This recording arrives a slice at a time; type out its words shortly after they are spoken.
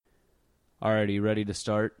Alrighty, ready to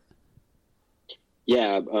start?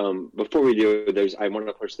 Yeah, before we do, I want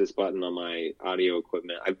to push this button on my audio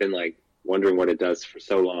equipment. I've been wondering what it does for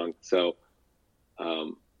so long. So,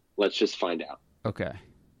 let's just find out. Okay.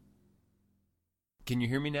 Can you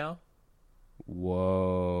hear me now?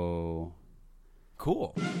 Whoa.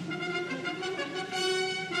 Cool.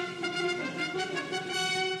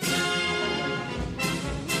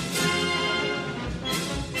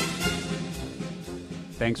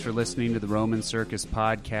 Thanks for listening to the Roman Circus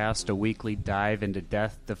Podcast, a weekly dive into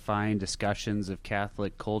death-defying discussions of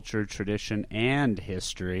Catholic culture, tradition, and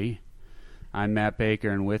history. I'm Matt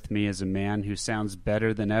Baker, and with me is a man who sounds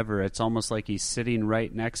better than ever. It's almost like he's sitting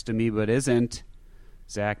right next to me, but isn't.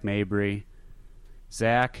 Zach Mabry.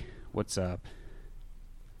 Zach, what's up?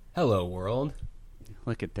 Hello, world.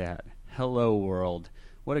 Look at that. Hello, world.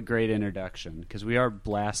 What a great introduction, because we are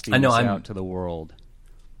blasting this out to the world.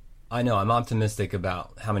 I know. I'm optimistic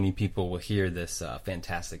about how many people will hear this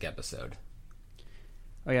fantastic episode.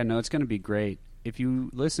 Oh, yeah, no, it's going to be great. If you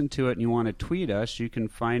listen to it and you want to tweet us, you can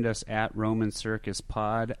find us at Roman Circus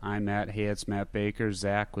Pod. I'm at Hey, it's Matt Baker.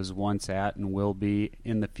 Zach was once at and will be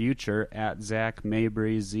in the future at Zach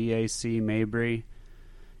Mabry, Z-A-C Mabry.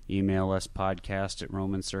 Email us podcast at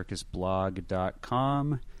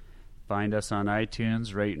romancircusblog.com. Find us on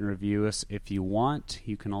iTunes, rate and review us if you want.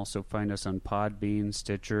 You can also find us on Podbean,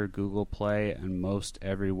 Stitcher, Google Play, and most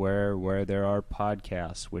everywhere where there are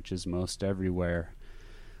podcasts, which is most everywhere.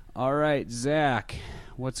 All right, Zach,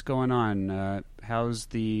 what's going on? How's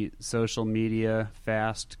the social media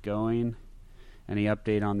fast going? Any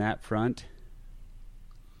update on that front?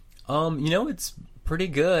 It's pretty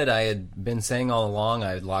good. I had been saying all along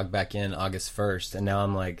I would log back in August 1st, and now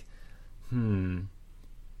I'm like,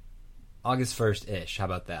 August 1st-ish. How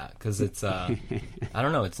about that? Because it's, I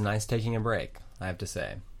don't know, it's nice taking a break, I have to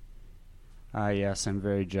say. Yes, I'm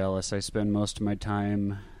very jealous. I spend most of my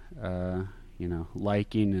time,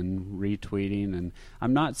 liking and retweeting, and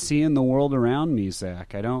I'm not seeing the world around me,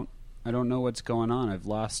 Zach. I don't know what's going on. I've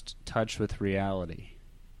lost touch with reality.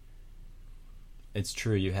 It's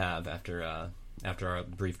true, you have, after our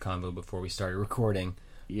brief convo before we started recording.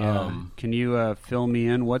 Yeah. Can you fill me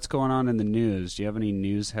in? What's going on in the news? Do you have any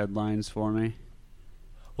news headlines for me?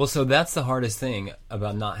 Well, so that's the hardest thing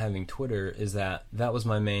about not having Twitter, is that was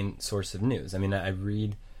my main source of news. I mean, I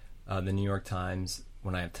read the New York Times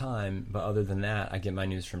when I have time, but other than that, I get my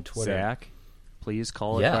news from Twitter. Zach, please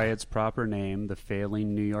call it by its proper name, the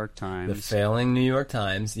failing New York Times. The failing New York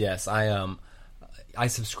Times, yes. I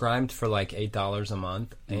subscribed for like $8 a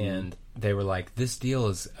month, and they were like, this deal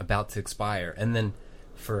is about to expire. And then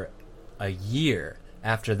for a year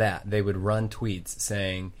after that, they would run tweets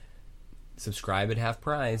saying, subscribe at half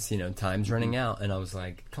price, time's running out. And I was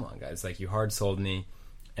like, come on, guys, you hard sold me,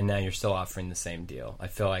 and now you're still offering the same deal. I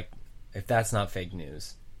feel like if that's not fake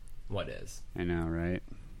news, what is? I know, right?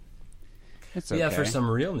 It's okay. Yeah, for some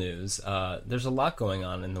real news, there's a lot going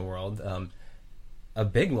on in the world. A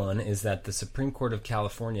big one is that the Supreme Court of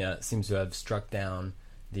California seems to have struck down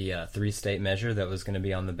the three-state measure that was going to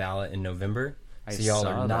be on the ballot in November. So y'all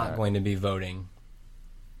are not going to be voting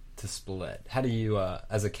to split. How do you,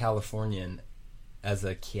 as a Californian, how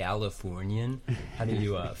do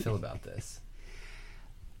you feel about this?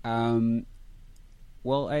 Well,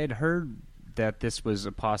 I had heard that this was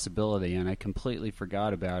a possibility, and I completely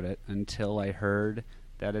forgot about it until I heard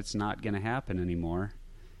that it's not going to happen anymore.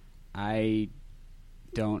 I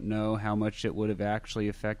don't know how much it would have actually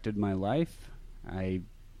affected my life. I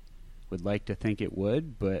would like to think it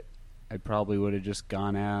would, but I probably would have just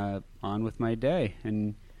gone on with my day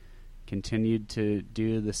and continued to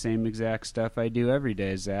do the same exact stuff I do every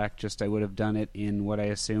day, Zach. Just I would have done it in what I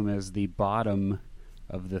assume is the bottom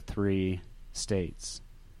of the three states.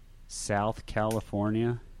 South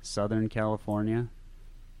California, Southern California.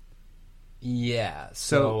 Yeah.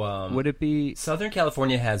 So would it be... Southern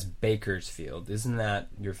California has Bakersfield. Isn't that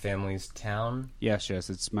your family's town? Yes,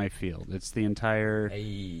 it's my field. It's the entire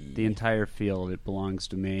field. It belongs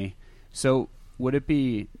to me. So would it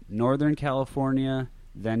be Northern California,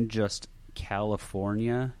 then just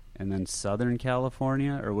California, and then Southern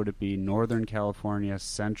California? Or would it be Northern California,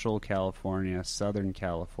 Central California, Southern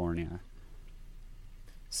California?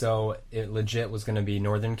 So it legit was going to be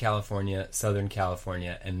Northern California, Southern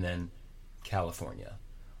California, and then California.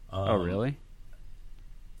 Oh, really?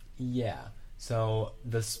 Yeah. So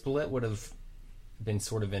the split would have been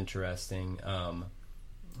sort of interesting.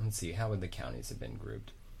 Let's see, how would the counties have been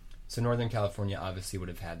grouped? So Northern California obviously would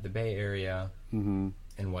have had the Bay Area and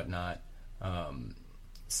whatnot.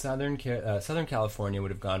 Southern California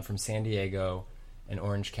would have gone from San Diego and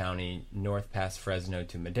Orange County north past Fresno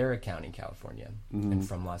to Madera County, California, and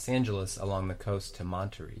from Los Angeles along the coast to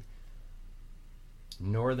Monterey.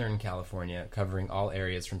 Northern California, covering all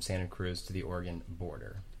areas from Santa Cruz to the Oregon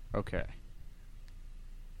border. Okay.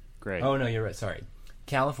 Great. Oh, no, you're right. Sorry.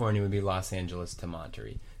 California would be Los Angeles to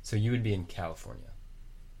Monterey. So you would be in California.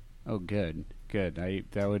 Oh, good. Good.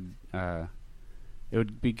 That would it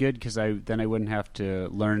would be good because then I wouldn't have to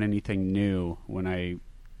learn anything new when I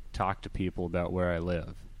talk to people about where I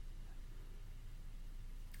live.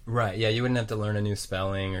 Right, yeah, you wouldn't have to learn a new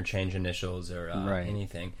spelling or change initials or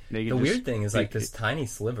anything. The weird thing is, like, this tiny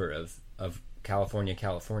sliver of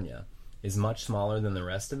California is much smaller than the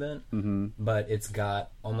rest of it, but it's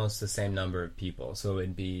got almost the same number of people. So it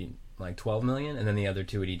would be like 12 million, and then the other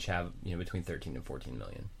two would each have, between 13 and 14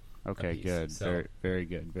 million. Okay, apiece. good. So, very, very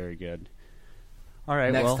good. Very good. All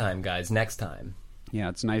right, next time, guys, next time. Yeah,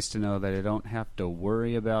 it's nice to know that I don't have to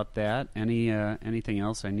worry about that. Anything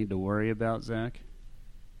else I need to worry about, Zach?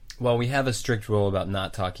 Well, we have a strict rule about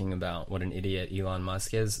not talking about what an idiot Elon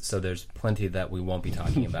Musk is, so there's plenty that we won't be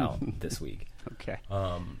talking about this week. Okay.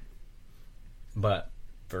 But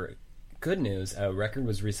for good news, a record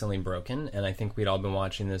was recently broken, and I think we'd all been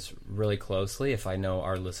watching this really closely, if I know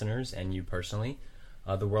our listeners and you personally.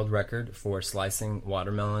 The world record for slicing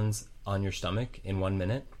watermelons on your stomach in 1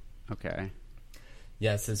 minute. Okay.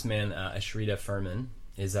 Yes, this man, Ashrita Furman,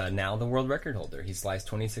 is now the world record holder. He sliced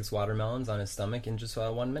 26 watermelons on his stomach in just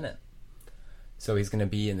 1 minute. So he's going to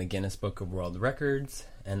be in the Guinness Book of World Records.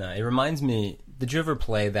 And it reminds me, did you ever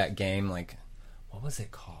play that game, like, what was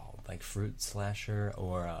it called? Like Fruit Slasher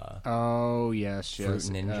or... oh, yes. Fruit Ninja.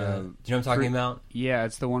 Do you know what I'm talking about? Yeah,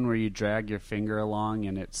 it's the one where you drag your finger along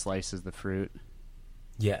and it slices the fruit.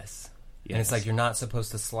 Yes. And it's like you're not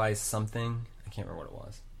supposed to slice something. I can't remember what it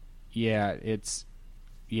was. Yeah,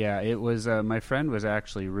 it was. My friend was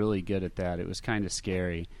actually really good at that. It was kind of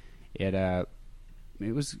scary. It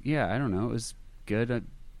was. Yeah, I don't know. It was good.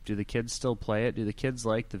 Do the kids still play it? Do the kids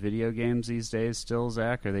like the video games these days still,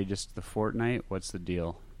 Zach? Are they just the Fortnite? What's the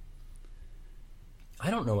deal?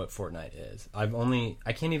 I don't know what Fortnite is. I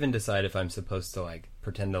can't even decide if I'm supposed to like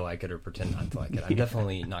pretend to like it or pretend not to like it. I'm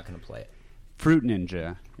definitely not going to play it. Fruit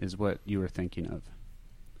Ninja is what you were thinking of.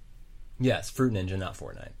 Yes, Fruit Ninja, not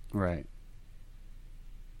Fortnite. Right.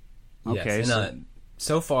 Yes, Okay. And,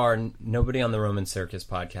 so far, nobody on the Roman Circus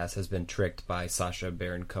podcast has been tricked by Sacha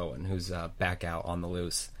Baron Cohen, who's back out on the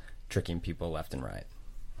loose, tricking people left and right.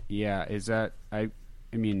 Yeah, is that... I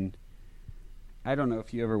mean, I don't know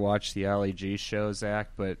if you ever watched the Ali G show,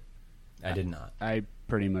 Zach, but... I did not. I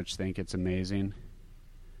pretty much think it's amazing.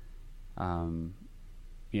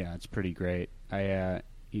 Yeah, it's pretty great.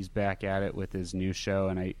 He's back at it with his new show,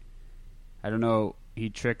 and I don't know. He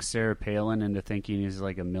tricked Sarah Palin into thinking he's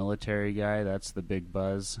like a military guy. That's the big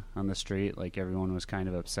buzz on the street. Like everyone was kind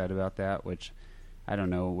of upset about that, which I don't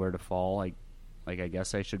know where to fall. Like I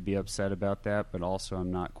guess I should be upset about that, but also I'm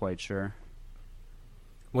not quite sure.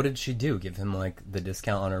 What did she do? Give him like the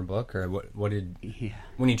discount on her book, or what did? Yeah.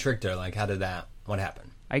 When he tricked her, like what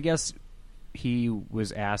happened? I guess he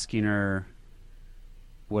was asking her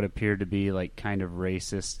what appeared to be like kind of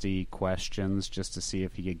racist-y questions just to see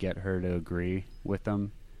if he could get her to agree with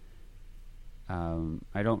them.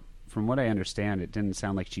 From what I understand, it didn't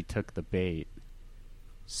sound like she took the bait.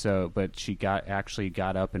 So, but she actually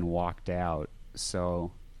got up and walked out.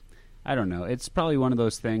 So, I don't know. It's probably one of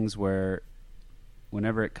those things where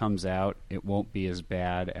whenever it comes out, it won't be as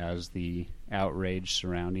bad as the outrage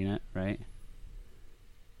surrounding it, right?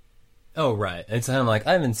 Oh, right. It's kind of like,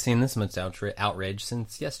 I haven't seen this much outrage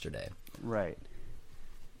since yesterday. Right.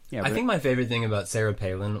 Yeah. I think my favorite thing about Sarah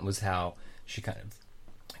Palin was how she kind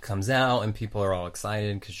of comes out and people are all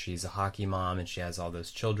excited because she's a hockey mom and she has all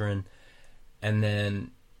those children. And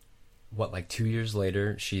then, 2 years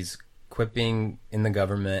later, she's quipping in the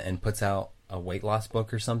government and puts out a weight loss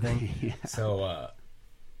book or something. Yeah. So,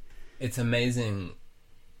 it's amazing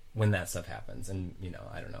when that stuff happens. And,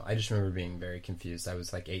 I don't know. I just remember being very confused. I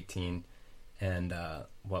was 18 and,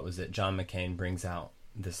 John McCain brings out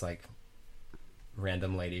this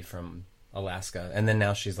random lady from Alaska. And then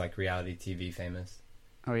now she's reality TV famous.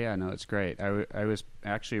 Oh yeah, no, it's great. I was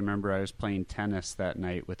remember I was playing tennis that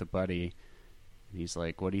night with a buddy. And he's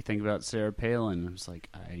like, "What do you think about Sarah Palin?" I was like,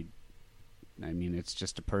 I mean, it's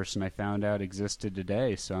just a person I found out existed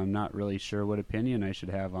today, so I'm not really sure what opinion I should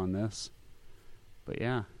have on this. But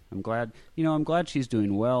yeah, I'm glad she's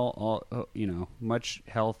doing well. Much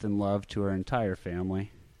health and love to her entire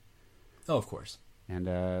family. Oh, of course. And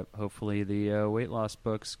hopefully the weight loss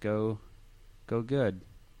books go good.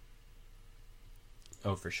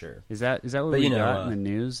 Oh, for sure. Is that what we got in the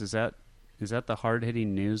news? Is that the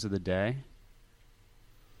hard-hitting news of the day?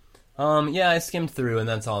 Yeah, I skimmed through, and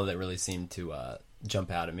that's all that really seemed to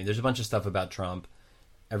jump out at me. There's a bunch of stuff about Trump.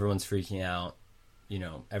 Everyone's freaking out.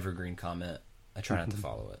 Evergreen comment. I try not to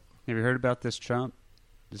follow it. Have you heard about this Trump?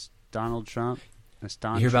 This Donald Trump? This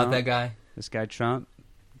Don You hear Trump? about that guy? This guy Trump?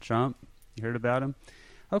 Trump? You heard about him?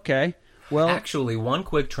 Okay. Well, actually, one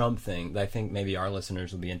quick Trump thing that I think maybe our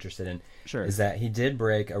listeners will be interested in is that he did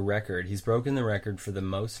break a record. He's broken the record for the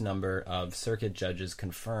most number of circuit judges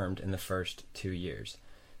confirmed in the first 2 years.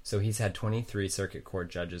 So he's had 23 circuit court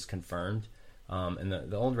judges confirmed, and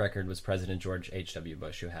the old record was President George H.W.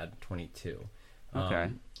 Bush, who had 22. Okay.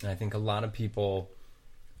 And I think a lot of people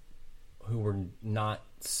who were not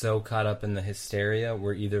so caught up in the hysteria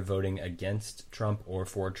were either voting against Trump or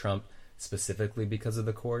for Trump, specifically because of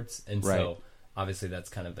the courts, and so obviously that's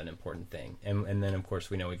kind of an important thing. And then of course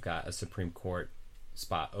we know we've got a Supreme Court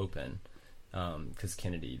spot open because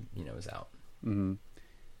Kennedy, is out. Mm-hmm.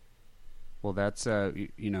 Well, that's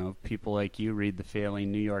people like you read the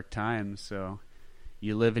failing New York Times, so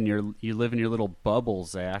you live in your little bubble,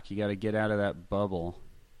 Zach. You got to get out of that bubble.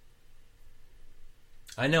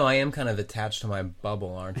 I know, I am kind of attached to my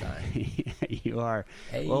bubble, aren't I? You are.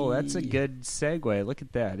 Hey. Well, that's a good segue. Look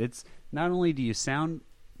at that. It's not only do you sound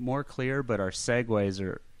more clear, but our segues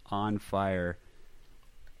are on fire.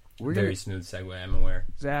 Very smooth segue, I'm aware.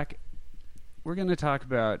 Zach, we're going to talk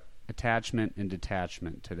about attachment and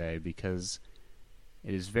detachment today because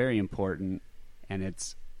it is very important, and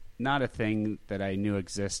it's not a thing that I knew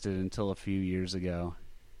existed until a few years ago,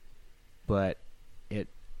 but it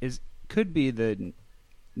could be the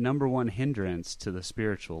number one hindrance to the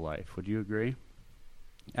spiritual life. Would you agree?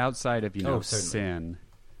 Outside of, sin.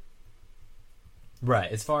 Right.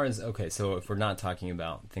 As far as, so if we're not talking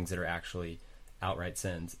about things that are actually outright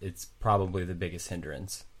sins, it's probably the biggest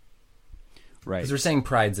hindrance. Right. Because we're saying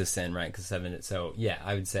pride's a sin, right? So, yeah,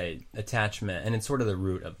 I would say attachment, and it's sort of the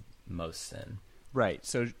root of most sin. Right.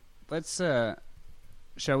 So let's,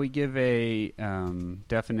 shall we give a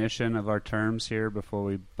definition of our terms here before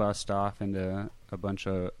we bust off into a bunch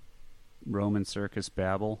of Roman circus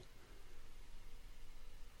babble?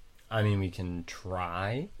 I mean, we can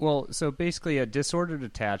try. Well, so basically a disordered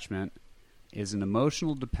attachment is an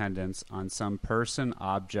emotional dependence on some person,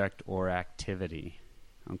 object, or activity.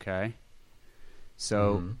 Okay?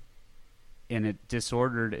 So, and it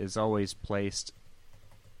disordered is always placed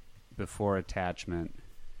before attachment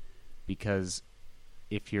because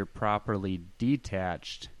if you're properly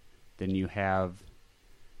detached, then you're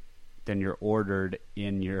ordered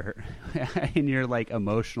in your in your like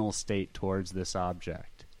emotional state towards this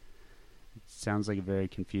object. It sounds like a very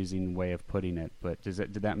confusing way of putting it, but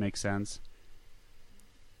did that make sense?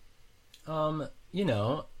 I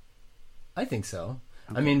think so.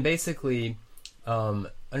 Okay. I mean, basically,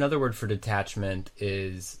 another word for detachment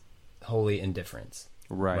is holy indifference.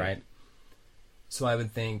 Right? So I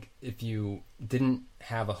would think if you didn't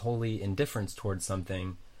have a holy indifference towards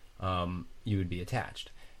something, you would be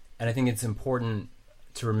attached. And I think it's important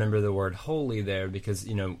to remember the word holy there because,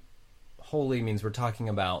 holy means we're talking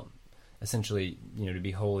about essentially, to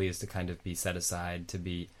be holy is to kind of be set aside, to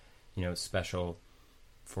be, special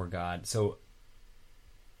for God. So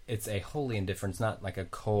it's a holy indifference, not like a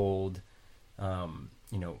cold,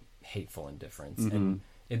 hateful indifference. Mm-hmm. And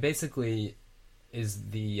it basically is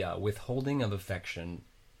the withholding of affection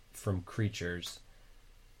from creatures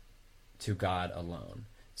to God alone.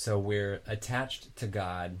 So we're attached to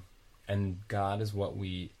God, and God is what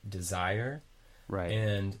we desire. Right.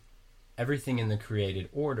 And everything in the created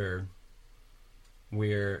order,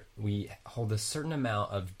 we hold a certain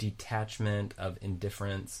amount of detachment, of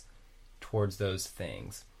indifference towards those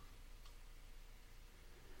things.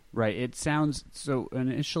 Right. It sounds so.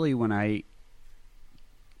 Initially, when I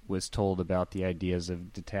was told about the ideas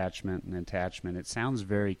of detachment and attachment, it sounds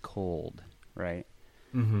very cold, right?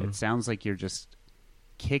 Mm-hmm. It sounds like you're just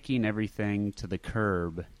kicking everything to the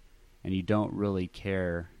curb and you don't really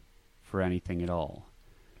care for anything at all.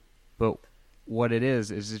 But what it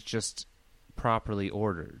is it's just properly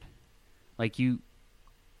ordered. Like you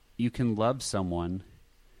can love someone,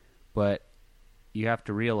 but you have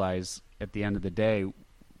to realize at the end of the day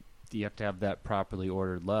you have to have that properly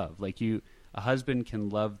ordered love. Like a husband can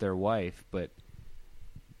love their wife, but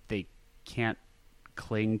they can't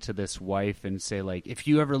cling to this wife and say, like, if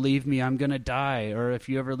you ever leave me, I'm going to die. Or if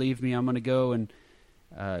you ever leave me, I'm going to go and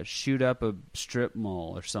shoot up a strip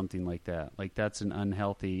mall or something like that. Like, that's an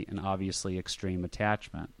unhealthy and obviously extreme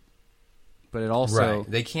attachment. But it also...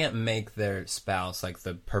 Right. They can't make their spouse, like,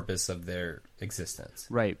 the purpose of their existence.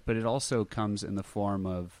 Right. But it also comes in the form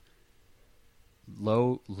of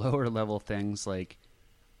lower level things like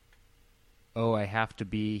oh, I have to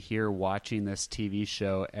be here watching this TV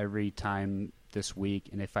show every time this week,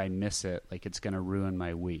 and if I miss it, like it's going to ruin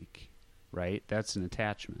my week, right? That's an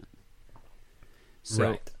attachment.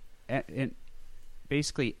 So, Right. And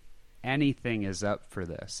basically anything is up for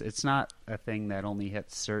this. It's not a thing that only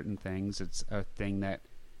hits certain things. It's a thing that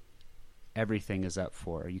everything is up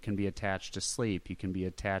for. You can be attached to sleep. You can be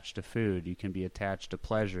attached to food. You can be attached to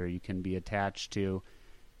pleasure. You can be attached to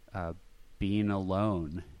being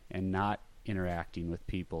alone and not interacting with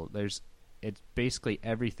people. It's basically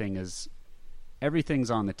everything's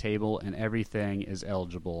on the table, and everything is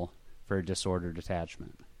eligible for disordered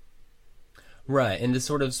attachment. Right, and to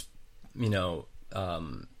sort of,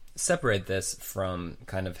 separate this from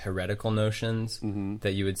kind of heretical notions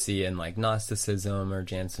that you would see in like Gnosticism or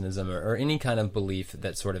Jansenism or any kind of belief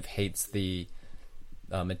that sort of hates the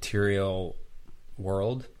material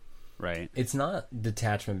world. Right. It's not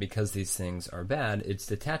detachment because these things are bad. It's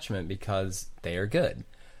detachment because they are good.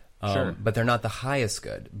 Sure. But they're not the highest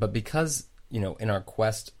good. But because, in our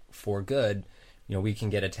quest for good, we can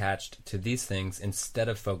get attached to these things instead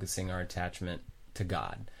of focusing our attachment to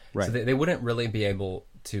God. Right. So they wouldn't really be able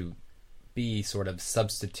to be sort of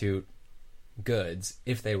substitute goods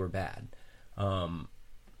if they were bad. And,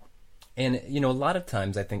 a lot of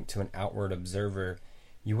times I think to an outward observer,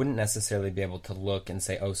 you wouldn't necessarily be able to look and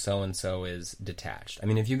say, oh, so-and-so is detached. I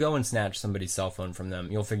mean, if you go and snatch somebody's cell phone from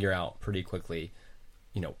them, you'll figure out pretty quickly,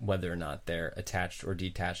 whether or not they're attached or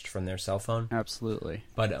detached from their cell phone. Absolutely.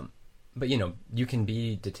 But you can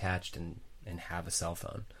be detached and have a cell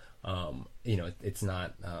phone. It's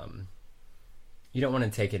not, you don't want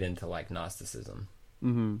to take it into like Gnosticism.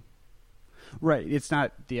 Mm-hmm. Right. It's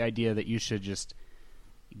not the idea that you should just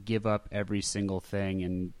give up every single thing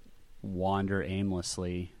and wander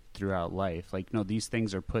aimlessly throughout life. Like, no, these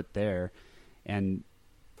things are put there, and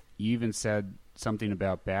you even said something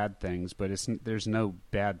about bad things, but there's no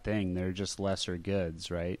bad thing. They're just lesser goods,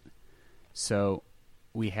 right? So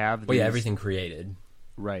we have these, everything created.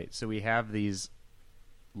 Right. So we have these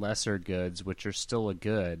lesser goods, which are still a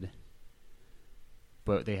good,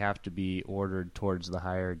 but they have to be ordered towards the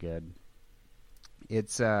higher good.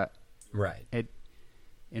 It's right.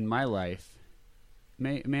 In my life,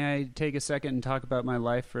 may I take a second and talk about my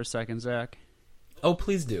life for a second, Zach? Oh,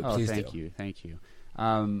 please do. Oh, please thank do. you. Thank you.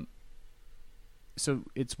 So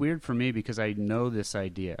it's weird for me because I know this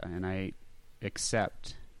idea and I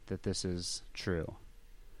accept that this is true.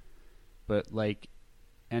 But like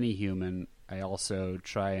any human, I also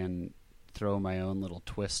try and throw my own little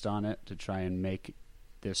twist on it to try and make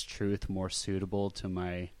this truth more suitable to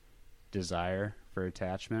my desire for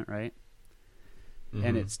attachment, right? Mm-hmm.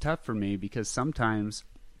 And it's tough for me because sometimes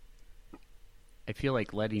I feel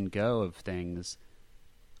like letting go of things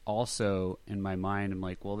also in my mind, I'm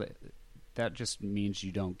like, well, that just means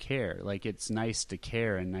you don't care. Like, it's nice to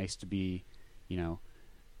care and nice to be,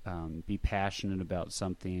 be passionate about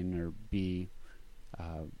something or be,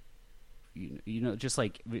 just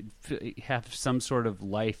like have some sort of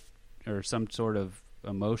life or some sort of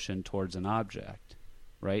emotion towards an object,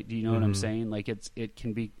 right? Do you know what I'm saying? Like, it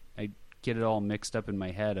can be, I get it all mixed up in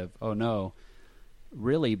my head of, oh no,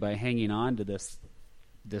 really by hanging on to this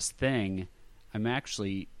thing, I'm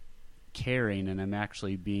actually caring and I'm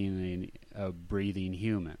actually being a breathing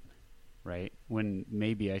human, right? When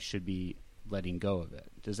maybe I should be letting go of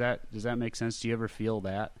it. Does that make sense? Do you ever feel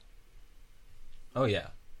that? Oh yeah,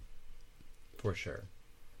 for sure.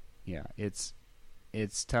 Yeah, it's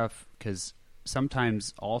tough because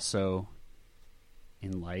sometimes also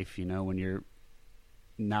in life, when you're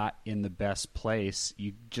not in the best place,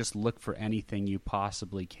 you just look for anything you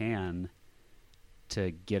possibly can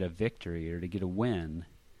to get a victory or to get a win.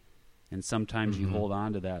 And sometimes you hold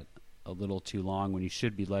on to that a little too long when you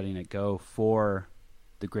should be letting it go for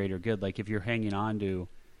the greater good. Like if you're hanging on to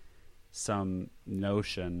some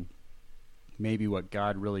notion, maybe what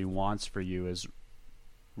God really wants for you is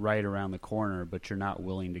right around the corner, but you're not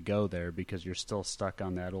willing to go there because you're still stuck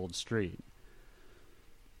on that old street.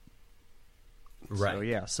 Right. So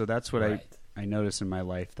yeah, so that's what I notice in my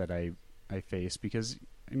life that I face, because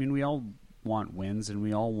we all want wins and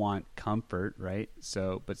we all want comfort, right?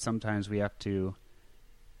 So, but sometimes we have to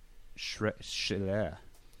shed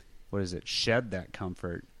that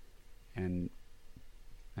comfort and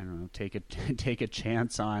take a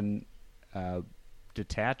chance on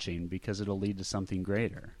detaching, because it'll lead to something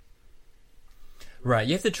greater. Right.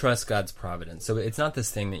 You have to trust God's providence. So it's not this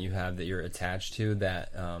thing that you have that you're attached to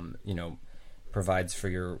that provides for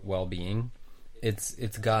your well-being.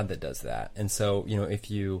 It's God that does that. And so, if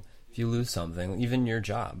you lose something, even your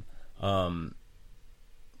job,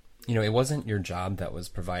 it wasn't your job that was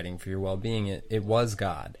providing for your well-being. It was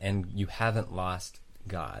God, and you haven't lost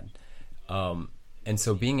God. And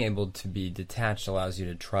so being able to be detached allows you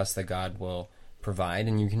to trust that God will provide,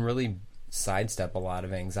 and you can really sidestep a lot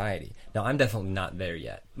of anxiety. Now, I'm definitely not there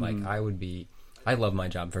yet. Like, I love my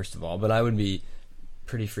job, first of all, but I would be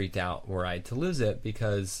pretty freaked out were I to lose it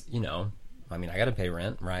because, I got to pay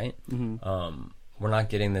rent, right? We're not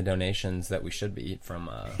getting the donations that we should be from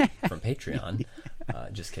Patreon.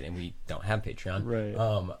 Just kidding. We don't have Patreon. Right.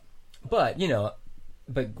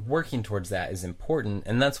 But working towards that is important,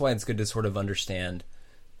 and that's why it's good to sort of understand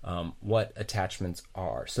what attachments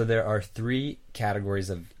are. So there are 3 categories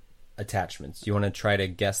of attachments. Do you want to try to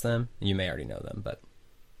guess them? You may already know them, but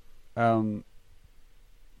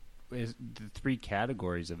is the 3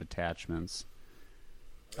 categories of attachments.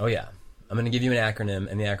 Oh yeah, I'm going to give you an acronym,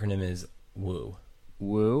 and the acronym is WOO.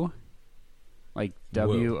 Woo? Like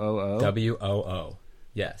WOO? WOO.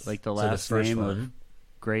 Yes. Like the last name of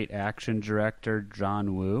great action director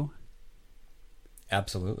John Woo?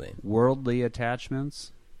 Absolutely. Worldly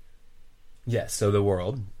attachments? Yes, so the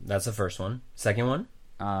world. That's the first one. Second one?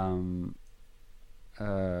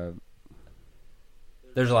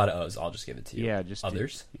 There's a lot of O's. I'll just give it to you. Yeah, just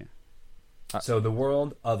others. Yeah. So the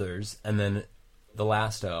world, others, and then the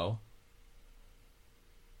last O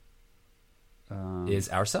is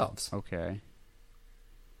ourselves. Okay.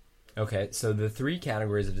 Okay, so the 3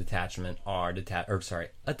 categories of detachment are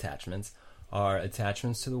attachments are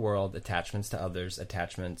attachments to the world, attachments to others,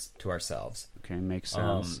 attachments to ourselves. Okay, makes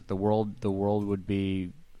sense. The world would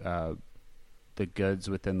be the goods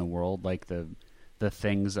within the world, like the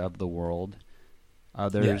things of the world.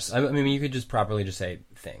 Others. Yes, I mean you could just properly just say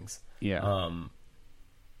things. Yeah.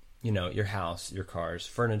 Your house, your cars,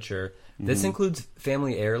 furniture. This includes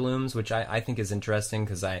family heirlooms, which I think is interesting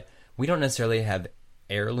because we don't necessarily have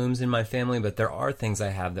heirlooms in my family, but there are things I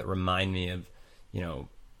have that remind me of,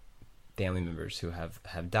 family members who have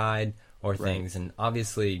died or things. And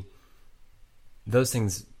obviously those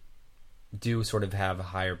things do sort of have a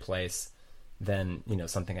higher place than,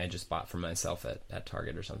 something I just bought for myself at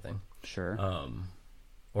Target or something. Sure.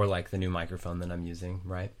 Or like the new microphone that I'm using,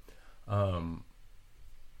 right?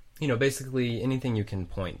 Basically anything you can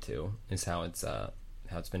point to is how it's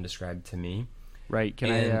been described to me. Right.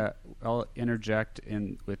 I'll interject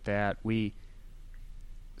in with that.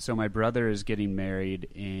 So my brother is getting married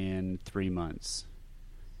in 3 months,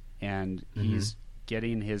 and he's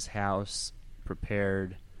getting his house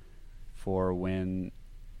prepared for when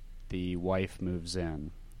the wife moves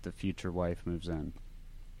in, the future wife moves in,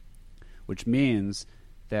 which means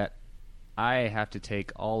that I have to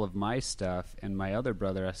take all of my stuff, and my other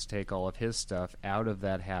brother has to take all of his stuff out of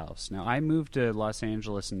that house. Now, I moved to Los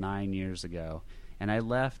Angeles 9 years ago, and I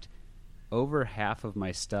left over half of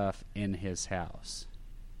my stuff in his house.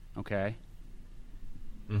 Okay?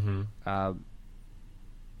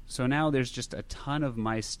 So now there's just a ton of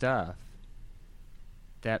my stuff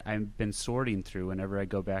that I've been sorting through whenever I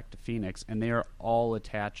go back to Phoenix, and they are all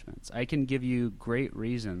attachments. I can give you great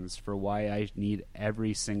reasons for why I need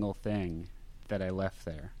every single thing that I left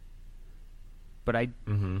there. But I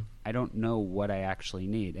don't know what I actually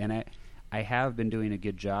need. And I have been doing a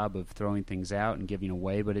good job of throwing things out and giving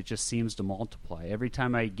away, but it just seems to multiply. Every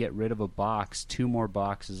time I get rid of a box, 2 more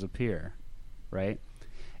boxes appear, right?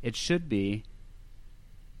 It should be,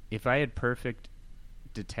 if I had perfect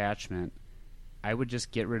detachment, I would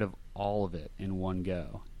just get rid of all of it in one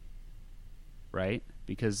go, right?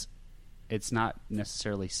 Because it's not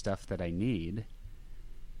necessarily stuff that I need,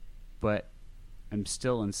 but I'm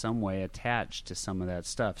still in some way attached to some of that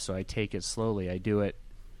stuff. So I take it slowly. I do it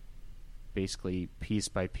basically piece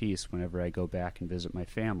by piece whenever I go back and visit my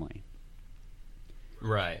family.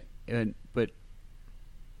 Right. But,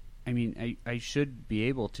 I mean, I should be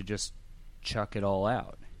able to just chuck it all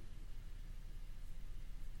out.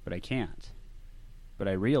 But I can't. But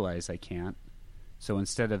I realize I can't. So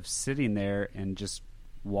instead of sitting there and just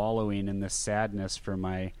wallowing in the sadness for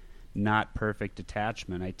my not perfect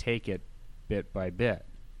attachment, I take it bit by bit.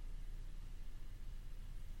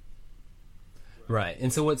 Right.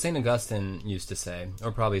 And so what St. Augustine used to say,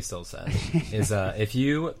 or probably still says, is if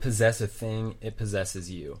you possess a thing, it possesses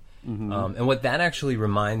you. And what that actually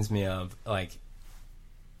reminds me of, like,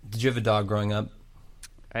 did you have a dog growing up?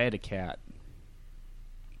 I had a cat.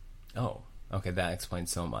 Oh. Okay, that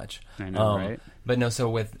explains so much. I know, right? But no, so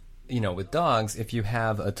with dogs, if you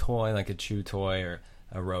have a toy, like a chew toy or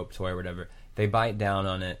a rope toy or whatever, they bite down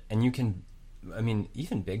on it, and you can,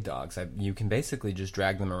 even big dogs, you can basically just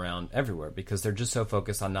drag them around everywhere because they're just so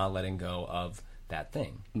focused on not letting go of that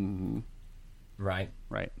thing. Right?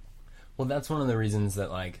 Right. Well, that's one of the reasons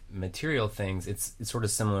that, like, material things, it's sort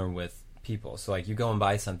of similar with people. So, like, you go and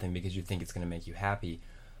buy something because you think it's going to make you happy,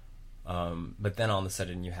 but then all of a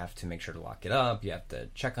sudden you have to make sure to lock it up. You have to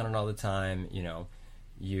check on it all the time. You know,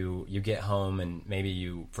 you get home and maybe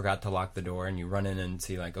you forgot to lock the door, and you run in and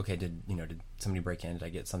see, like, okay, did somebody break in? Did I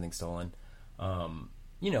get something stolen?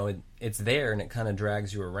 You know, it's there and it kind of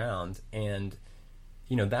drags you around, and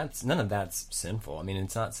you know, none of that's sinful. I mean,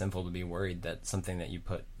 it's not sinful to be worried that something that you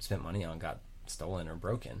spent money on got stolen or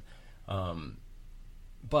broken.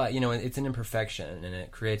 But, you know, it's an imperfection, and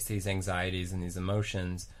it creates these anxieties and these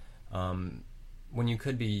emotions when you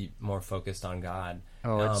could be more focused on God.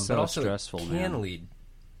 Oh, it's so but also stressful, man.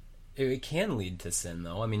 It can lead to sin,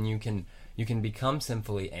 though. I mean, you can become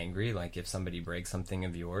sinfully angry, like if somebody breaks something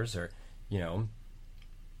of yours, or, you know...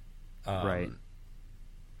 right.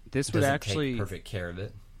 This would actually take perfect care of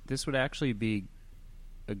it. This would actually be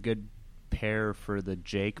a good pair for the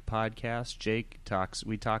Jake podcast.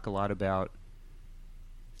 We talk a lot about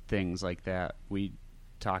things like that. We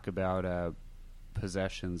talk about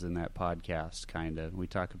possessions in that podcast, kind of. We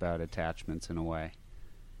talk about attachments in a way.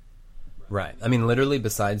 Right. I mean, literally,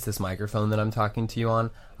 besides this microphone that I'm talking to you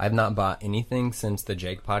on, I've not bought anything since the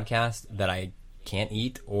Jake podcast that I can't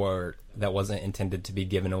eat or that wasn't intended to be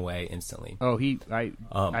given away instantly. Oh,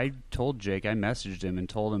 I told Jake, I messaged him and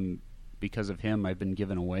told him because of him I've been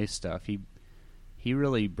giving away stuff. He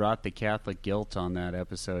really brought the Catholic guilt on that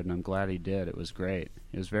episode, and I'm glad he did. It was great.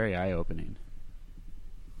 It was very eye-opening.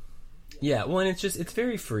 Yeah, well, and it's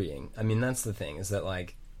very freeing. I mean, that's the thing, is that,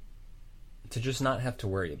 like, to just not have to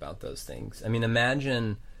worry about those things. I mean,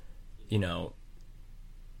 imagine, you know,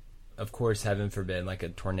 of course, heaven forbid, like a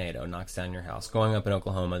tornado knocks down your house. Going up in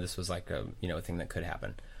Oklahoma, this was like a thing that could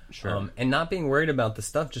happen. Sure. And not being worried about the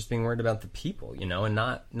stuff, just being worried about the people, you know, and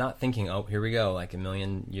not thinking, oh, here we go, like a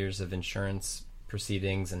million years of insurance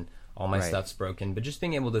proceedings and all my stuff's broken, but just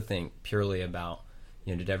being able to think purely about,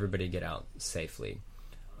 you know, did everybody get out safely?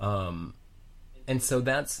 And so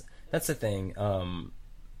that's the thing.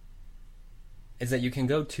 Is that you can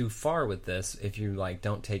go too far with this if you, like,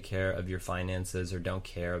 don't take care of your finances or don't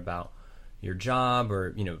care about your job,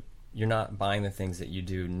 or, you know, you're not buying the things that you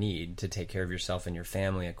do need to take care of yourself and your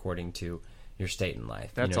family according to your state in life.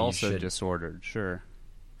 That's, you know, also disordered, sure.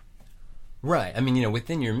 Right. I mean, you know,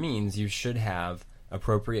 within your means, you should have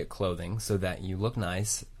appropriate clothing so that you look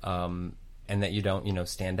nice, and that you don't, you know,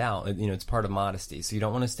 stand out. You know, it's part of modesty. So you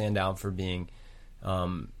don't want to stand out for being,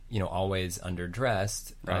 you know, always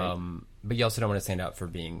underdressed. Right. But you also don't want to stand out for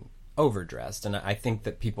being overdressed. And I think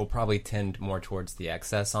that people probably tend more towards the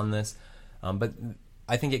excess on this. But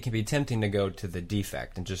I think it can be tempting to go to the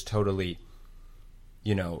defect and just totally,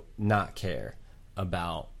 you know, not care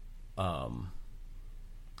about,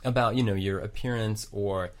 you know, your appearance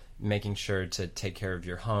or making sure to take care of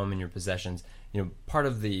your home and your possessions. You know, part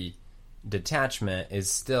of the detachment is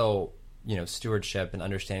still, you know, stewardship and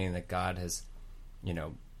understanding that God has, you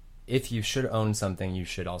know, if you should own something, you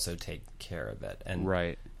should also take care of it. And,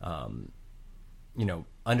 you know,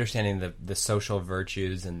 understanding the social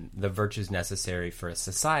virtues and the virtues necessary for a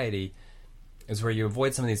society is where you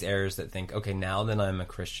avoid some of these errors that think, okay, now that I'm a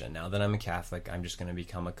Christian, now that I'm a Catholic, I'm just going to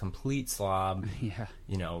become a complete slob. Yeah.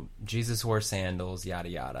 You know, Jesus wore sandals, yada,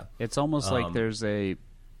 yada. It's almost like there's a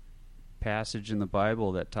passage in the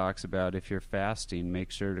Bible that talks about if you're fasting,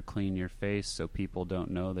 make sure to clean your face so people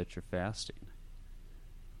don't know that you're fasting.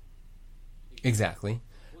 Exactly.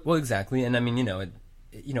 Well, exactly. And I mean, you know,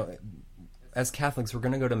 as Catholics, we're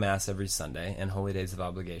going to go to Mass every Sunday and holy days of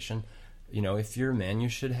obligation. You know, if you're a man, you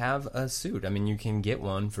should have a suit. I mean, you can get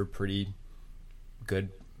one for pretty good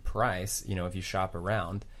price, you know, if you shop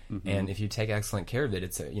around. Mm-hmm. And if you take excellent care of it,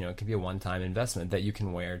 it's a, you know, it can be a one-time investment that you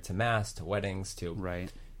can wear to Mass, to weddings, to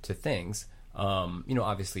things. You know,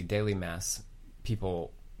 obviously daily Mass,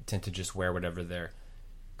 people tend to just wear whatever they're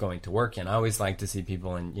going to work in. I always like to see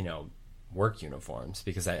people in, you know, work uniforms,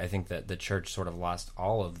 because I think that the church sort of lost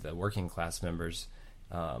all of the working class members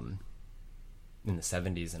in the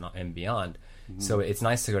 70s and beyond. Mm-hmm. So it's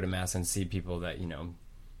nice to go to Mass and see people that, you know,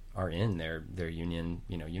 are in their union,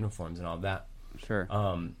 you know, uniforms and all that. Sure.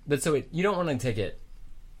 But so you don't want to take it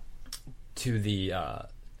to the,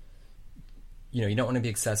 you know, you don't want to be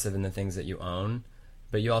excessive in the things that you own,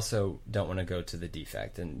 but you also don't want to go to the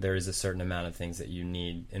defect. And there is a certain amount of things that you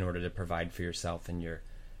need in order to provide for yourself and your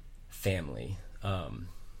family.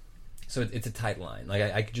 So it's a tight line. Like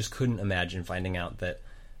I just couldn't imagine finding out that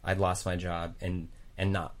I'd lost my job and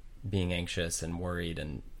not being anxious and worried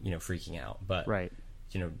and, you know, freaking out. But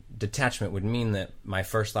you know, detachment would mean that my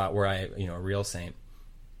first thought, were I, you know, a real saint,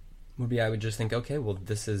 would be I would just think, okay, well,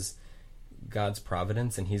 this is God's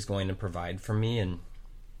providence and he's going to provide for me. And,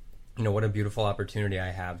 what a beautiful opportunity I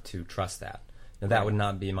have to trust that. Now, that would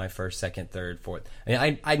not be my first, second, third, fourth. I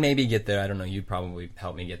mean, I'd maybe get there. I don't know. You'd probably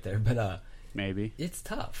help me get there, but maybe it's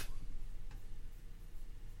tough.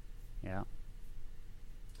 Yeah.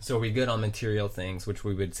 So are we good on material things, which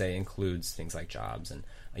we would say includes things like jobs? And,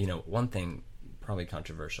 one thing probably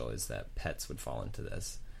controversial is that pets would fall into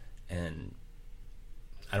this. And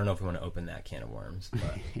I don't know if we want to open that can of worms.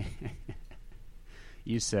 But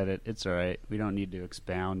you said it. It's all right. We don't need to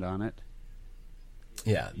expound on it.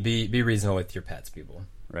 Yeah, be reasonable with your pets, people.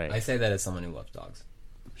 Right. I say that as someone who loves dogs.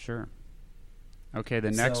 Sure. Okay, the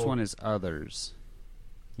next one is others.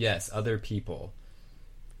 Yes, other people.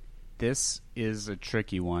 This is a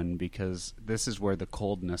tricky one because this is where the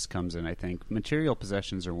coldness comes in, I think. Material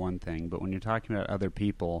possessions are one thing, but when you're talking about other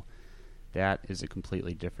people, that is a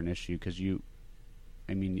completely different issue because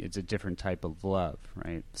it's a different type of love,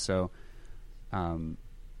 right? So, to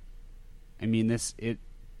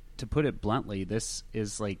put it bluntly, this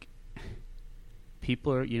is like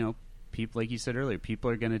people are, people, like you said earlier, people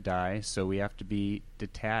are going to die, so we have to be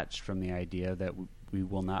detached from the idea that we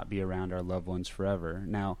will not be around our loved ones forever.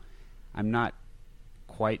 Now, I'm not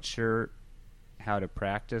quite sure how to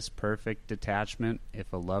practice perfect detachment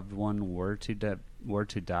if a loved one were to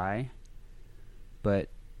die, but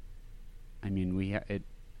we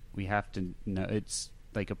have to know it's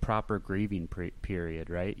like a proper grieving period,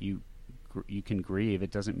 right? You can grieve.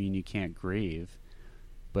 It doesn't mean you can't grieve,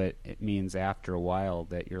 but it means after a while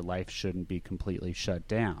that your life shouldn't be completely shut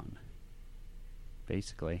down,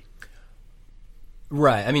 basically.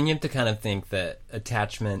 Right. You have to kind of think that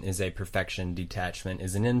attachment is a perfection, detachment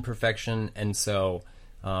is an imperfection, and so,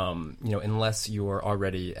 unless you're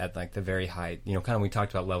already at like the very high, kind of we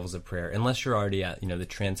talked about levels of prayer, unless you're already at, the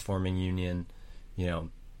transforming union,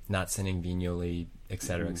 not sinning venially, et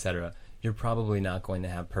cetera, you're probably not going to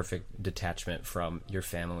have perfect detachment from your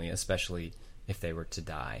family, especially if they were to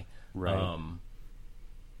die. Right.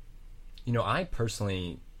 I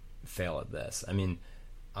personally fail at this.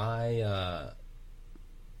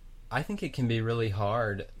 I think it can be really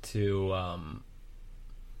hard to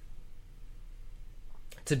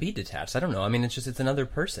be detached. I don't know. It's another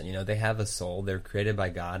person. They have a soul. They're created by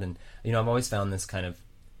God, and I've always found this kind of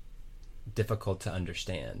difficult to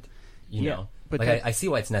understand. But I see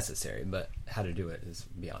why it's necessary, but how to do it is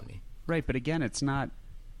beyond me. Right, but again, it's not.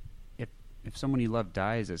 If someone you love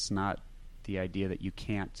dies, it's not the idea that you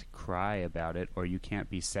can't cry about it or you can't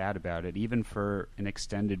be sad about it, even for an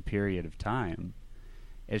extended period of time.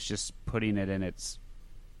 It's just putting it in its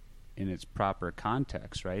proper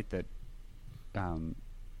context, right? That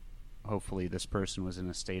hopefully this person was in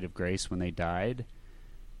a state of grace when they died,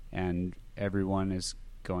 and everyone is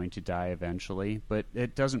going to die eventually. But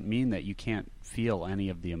it doesn't mean that you can't feel any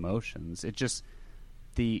of the emotions. It just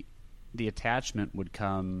the attachment would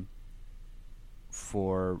come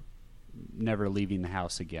for never leaving the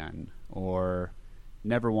house again, or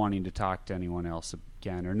never wanting to talk to anyone else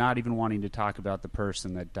again, or not even wanting to talk about the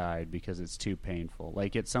person that died because it's too painful.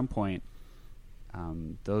 Like at some point,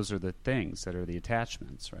 those are the things that are the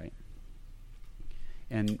attachments, right?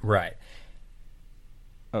 And right.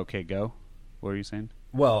 Okay, go. What were you saying?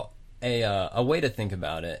 Well, a way to think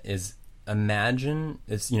about it is imagine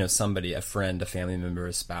it's somebody, a friend, a family member,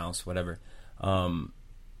 a spouse, whatever.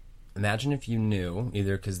 Imagine if you knew,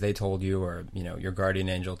 either because they told you or your guardian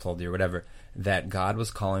angel told you or whatever, that God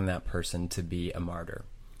was calling that person to be a martyr.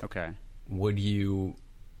 Okay. Would you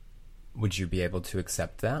be able to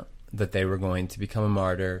accept that they were going to become a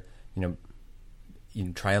martyr,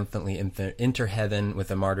 triumphantly enter heaven with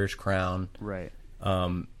a martyr's crown, right?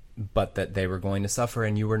 But that they were going to suffer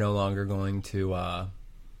and you were no longer going to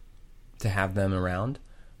have them around?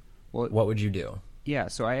 Well, what would you do? Yeah,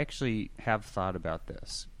 so I actually have thought about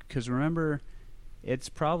this. Because remember, it's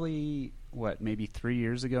probably, maybe 3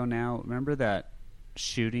 years ago now. Remember that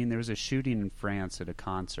shooting? There was a shooting in France at a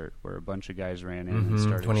concert where a bunch of guys ran in and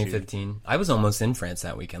started 2015. shooting. I was almost in France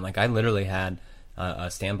that weekend. I literally had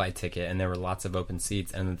a standby ticket, and there were lots of open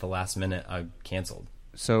seats, and at the last minute, I canceled.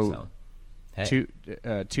 So hey.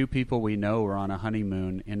 Two people we know were on a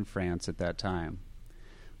honeymoon in France at that time.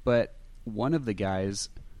 But one of the guys,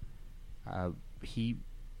 he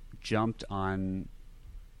jumped on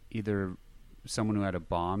either someone who had a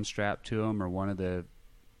bomb strapped to him or one of the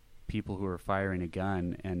people who were firing a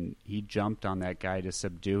gun, and he jumped on that guy to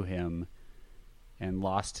subdue him and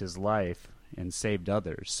lost his life and saved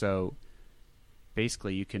others. So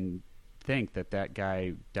basically you can think that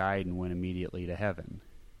guy died and went immediately to heaven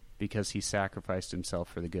because he sacrificed himself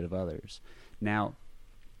for the good of others. Now,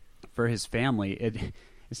 for his family,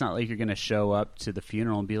 it's not like you're going to show up to the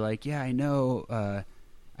funeral and be like, yeah, I know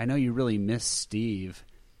you really miss Steve,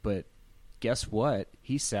 but guess what?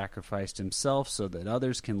 He sacrificed himself so that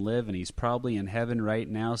others can live, and he's probably in heaven right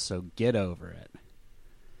now, so get over it.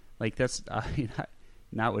 Like, that's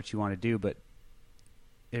not what you want to do, but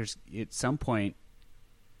there's at some point,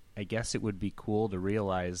 I guess it would be cool to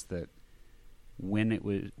realize that when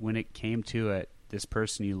it came to it, this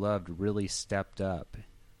person you loved really stepped up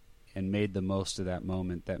and made the most of that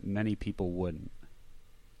moment that many people wouldn't.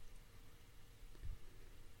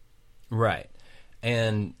 Right.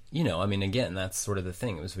 And, I mean, again, that's sort of the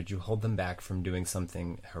thing. It was, would you hold them back from doing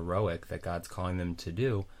something heroic that God's calling them to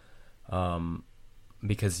do,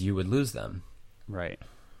 because you would lose them? Right.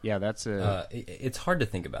 Yeah, that's it's hard to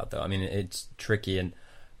think about, though. I mean, it's tricky. And,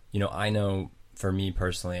 I know for me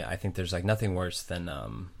personally, I think there's like nothing worse than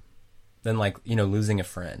like, losing a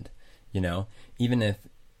friend, even if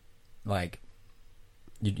like,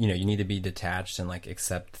 you need to be detached and like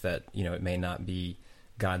accept that, it may not be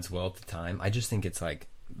God's will at the time. I just think it's like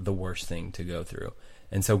the worst thing to go through.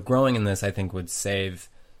 And so growing in this, I think, would save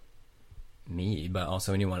me, but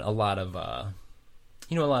also anyone, a lot of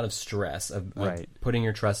stress of right. Putting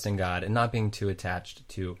your trust in God and not being too attached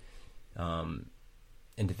to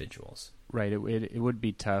individuals. Right. It would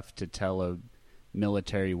be tough to tell a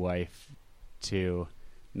military wife to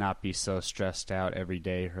not be so stressed out every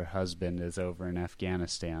day her husband is over in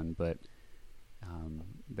Afghanistan, but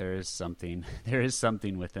there is something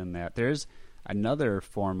within that. There's another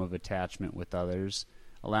form of attachment with others.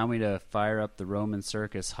 Allow me to fire up the Roman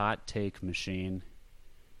Circus hot take machine.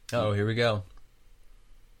 Oh, here we go.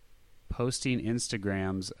 Posting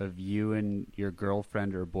Instagrams of you and your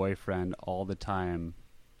girlfriend or boyfriend all the time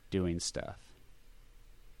doing stuff,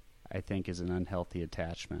 I think, is an unhealthy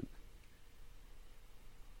attachment.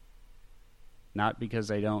 Not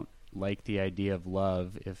because I don't like the idea of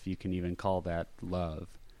love, if you can even call that love,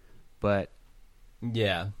 but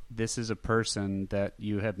yeah, this is a person that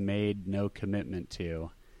you have made no commitment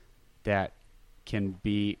to, that can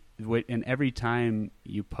be, and every time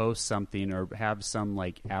you post something or have some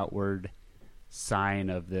like outward sign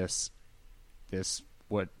of this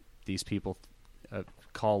what these people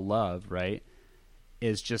call love, right,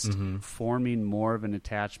 is just forming more of an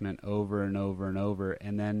attachment over and over and over,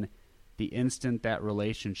 and then the instant that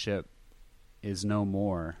relationship is no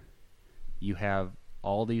more, you have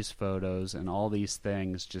all these photos and all these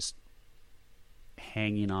things just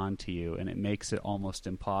hanging on to you, and it makes it almost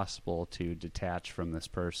impossible to detach from this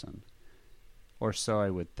person. Or so I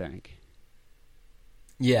would think.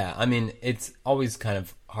 Yeah, I mean, it's always kind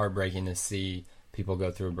of heartbreaking to see people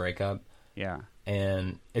go through a breakup. Yeah.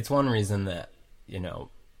 And it's one reason that,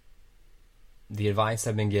 the advice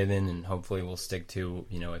I've been given, and hopefully will stick to,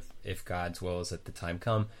 if God's will is at the time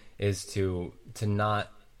come, is to not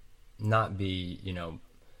be,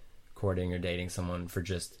 courting or dating someone for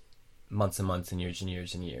just months and months and years and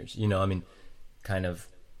years and years. Kind of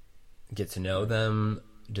get to know them,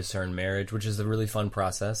 discern marriage, which is a really fun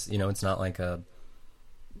process. It's not like a,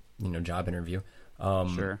 job interview.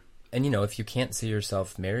 Sure. And, if you can't see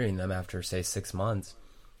yourself marrying them after, say, 6 months,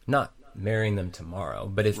 not marrying them tomorrow,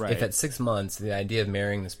 but if at 6 months the idea of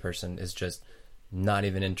marrying this person is just not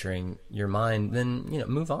even entering your mind, then,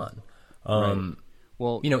 move on. Right.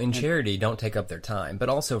 Well, in charity, don't take up their time, but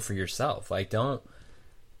also for yourself. Like, don't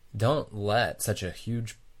let such a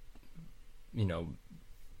huge,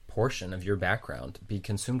 portion of your background be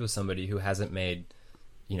consumed with somebody who hasn't made,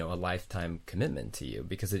 a lifetime commitment to you,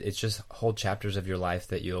 because it's just whole chapters of your life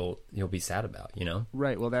that you'll be sad about,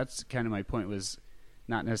 Right. Well, that's kind of my point, was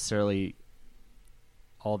not necessarily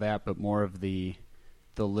all that, but more of the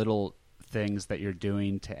little things that you're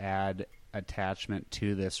doing to add attachment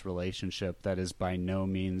to this relationship that is by no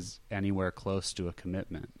means anywhere close to a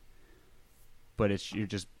commitment. But you're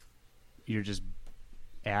just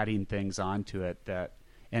adding things onto it that,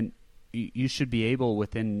 and you should be able,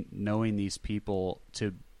 within knowing these people,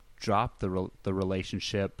 to drop the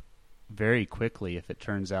relationship very quickly if it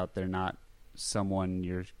turns out they're not someone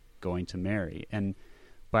you're going to marry. And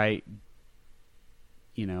by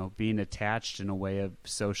being attached in a way of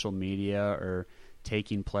social media or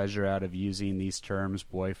taking pleasure out of using these terms,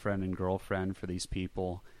 boyfriend and girlfriend, for these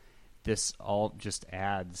people, this all just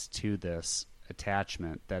adds to this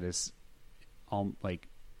attachment that is like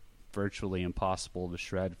virtually impossible to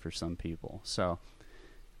shred for some people. So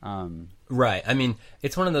right. I mean,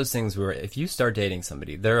 it's one of those things where if you start dating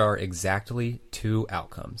somebody, there are exactly 2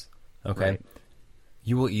 outcomes. Okay. Right.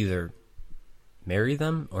 You will either marry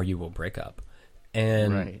them or you will break up.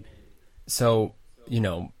 And right. So,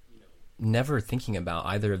 never thinking about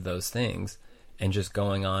either of those things and just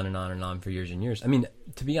going on and on and on for years and years. I mean,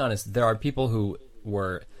 to be honest, there are people who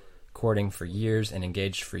were courting for years and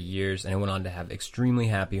engaged for years, and it went on to have extremely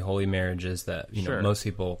happy, holy marriages that Sure. most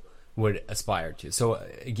people would aspire to. So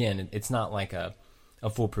again, it's not like a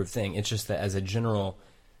foolproof thing. It's just that as a general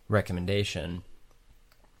recommendation,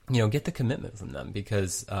 get the commitment from them,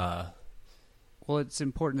 because Well, it's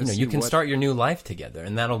important to see you can what- start your new life together,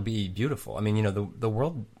 and that'll be beautiful. I mean,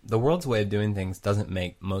 the world's way of doing things doesn't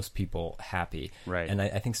make most people happy, Right. And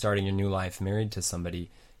I think starting your new life married to somebody,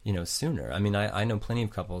 sooner. I mean, I know plenty of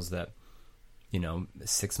couples that,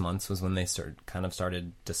 6 months was when they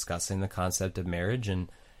started discussing the concept of marriage,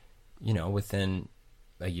 and within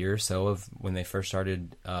a year or so of when they first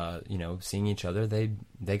started, seeing each other,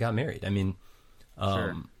 they got married. I mean,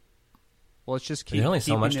 Sure. Well, it's just there's only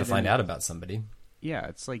so much keeping to it find in- out about somebody. Yeah,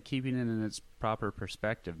 it's like keeping it in its proper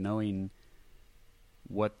perspective, knowing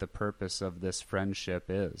what the purpose of this friendship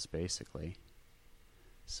is, basically.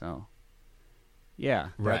 So, yeah,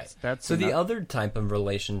 Right. That's so the enough- other type of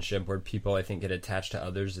relationship where people, I think, get attached to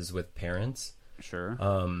others is with parents. Sure.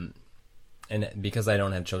 And because I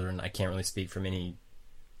don't have children, I can't really speak from any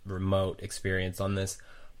remote experience on this.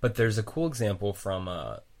 But there's a cool example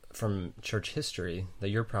from church history that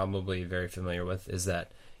you're probably very familiar with, is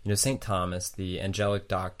that, St. Thomas, the angelic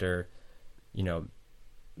doctor,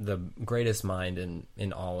 the greatest mind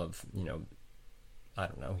in all of, I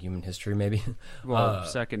don't know, human history maybe. Well,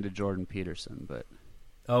 second to Jordan Peterson, but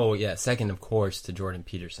Oh, yeah, second, of course, to Jordan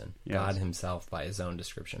Peterson. Yes. God himself by his own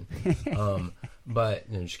description. But,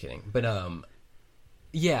 no, just kidding. But,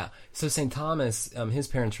 yeah, so St. Thomas, his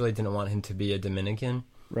parents really didn't want him to be a Dominican.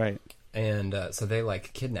 right. And so they,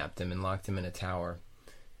 kidnapped him and locked him in a tower.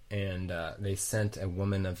 And they sent a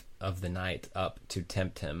woman of the night up to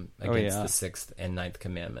tempt him against the 6th and 9th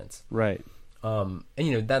commandments. Right. And,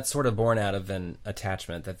 that's sort of born out of an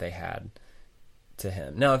attachment that they had to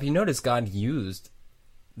him. Now, if you notice, God used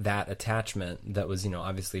that attachment that was,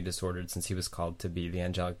 obviously disordered, since he was called to be the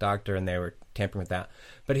angelic doctor and they were tampering with that.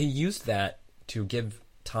 But he used that to give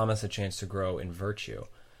Thomas a chance to grow in virtue.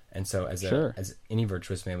 And so as any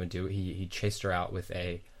virtuous man would do, he chased her out with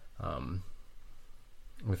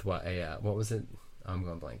what was it? I'm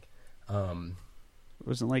going blank. It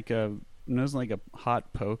wasn't like a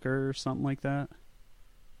hot poker or something like that.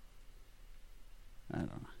 I don't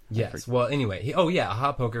know. Yes. Well, anyway, a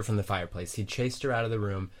hot poker from the fireplace. He chased her out of the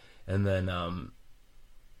room, and then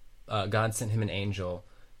God sent him an angel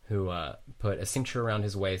who put a cincture around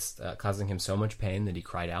his waist, causing him so much pain that he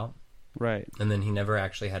cried out. Right. And then he never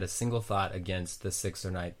actually had a single thought against the 6th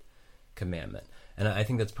or 9th commandment. And I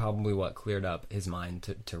think that's probably what cleared up his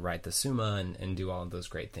mind to write the Summa and do all of those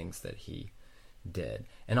great things that he did.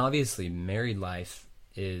 And obviously, married life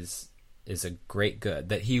is a great good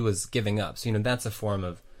that he was giving up. So, that's a form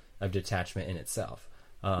of detachment in itself.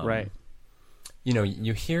 Right.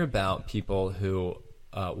 You hear about people who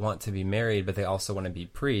want to be married, but they also want to be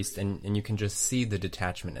priests, and you can just see the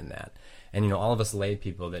detachment in that. And, all of us lay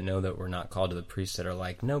people that know that we're not called to the priesthood are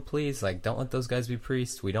like, no, please, don't let those guys be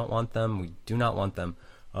priests. We don't want them. We do not want them.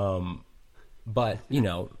 But,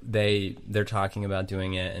 they're talking about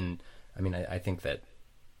doing it. And I mean, I think that,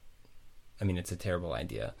 it's a terrible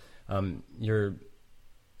idea.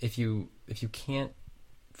 If you can't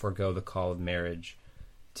forego the call of marriage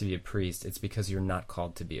to be a priest, it's because you're not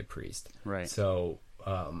called to be a priest. Right. So,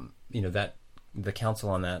 that the council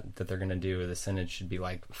on that they're going to do, the synod, should be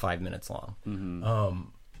 5 minutes long. Mm-hmm.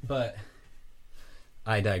 But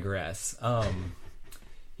I digress.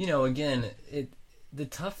 Again, the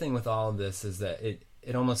tough thing with all of this is that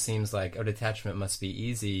it almost seems like detachment must be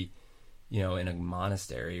easy, in a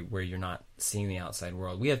monastery where you're not seeing the outside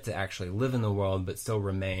world. We have to actually live in the world but still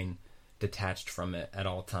remain detached from it at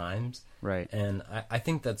all times. Right. And I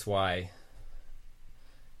think that's why,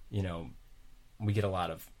 we get a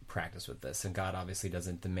lot of practice with this, and God obviously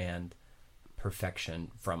doesn't demand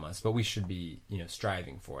perfection from us, but we should be,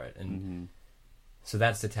 striving for it. And so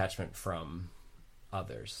that's detachment from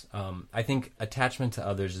others. I think attachment to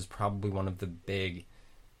others is probably one of the big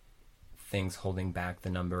things holding back the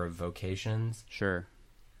number of vocations. Sure.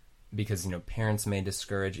 Because, parents may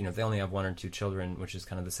discourage, if they only have 1 or 2 children, which is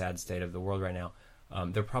kind of the sad state of the world right now,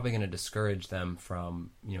 they're probably going to discourage them from,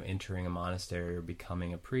 entering a monastery or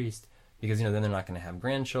becoming a priest, because, then they're not going to have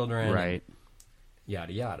grandchildren. Right.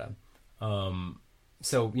 Yada, yada.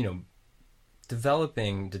 So,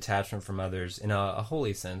 developing detachment from others in a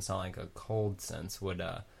holy sense, not like a cold sense, would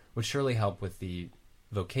surely help with the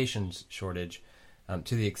vocations shortage,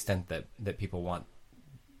 to the extent that people want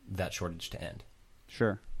that shortage to end.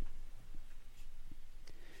 Sure.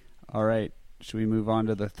 All right. Should we move on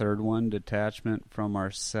to the third one, detachment from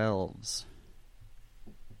ourselves?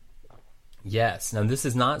 Yes. Now, this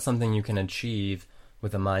is not something you can achieve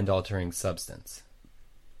with a mind-altering substance.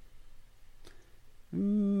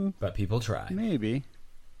 But people try. Maybe.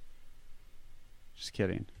 Just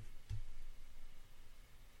kidding.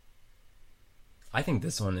 I think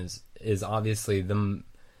this one is obviously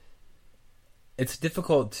it's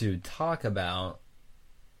difficult to talk about,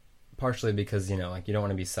 partially because, you don't want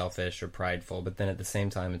to be selfish or prideful, but then at the same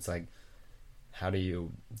time it's like, how do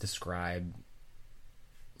you describe,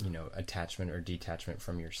 attachment or detachment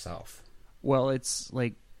from yourself? Well, it's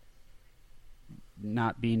like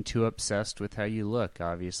not being too obsessed with how you look,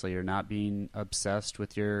 obviously, or not being obsessed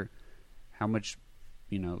with how much,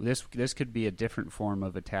 this could be a different form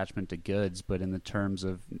of attachment to goods, but in the terms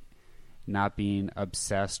of not being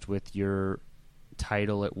obsessed with your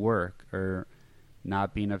title at work, or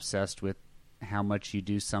not being obsessed with how much you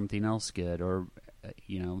do something else good, or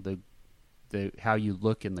the how you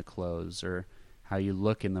look in the clothes, or how you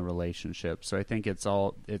look in the relationship. So I think it's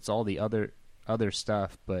all the other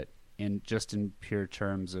stuff, but in pure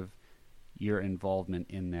terms of your involvement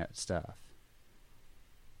in that stuff.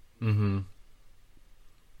 Mm-hmm.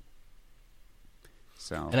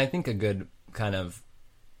 So, and I think a good kind of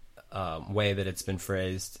way that it's been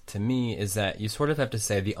phrased to me is that you sort of have to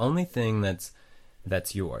say the only thing that's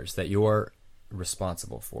yours, that you're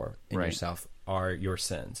responsible for in right. yourself, are your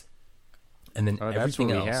sins. And then that's what everything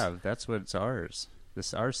we else, have. That's what's ours.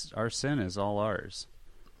 Our sin is all ours.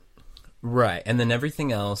 Right. And then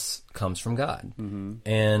everything else comes from God. Mm-hmm.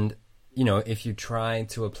 And, if you try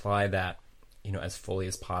to apply that, as fully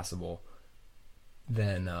as possible,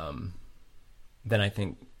 then I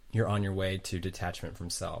think you're on your way to detachment from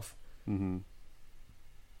self. Mm-hmm.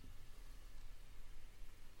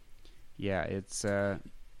 Yeah, it's.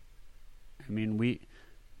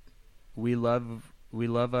 We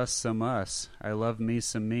love us some us. I love me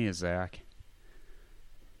some me, Zach.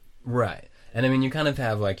 Right. And you kind of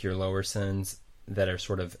have like your lower sins that are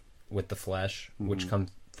sort of with the flesh, mm-hmm. which come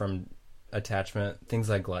from attachment, things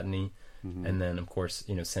like gluttony, mm-hmm. and then of course,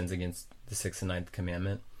 sins against the 6th and 9th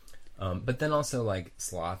commandment. But then also like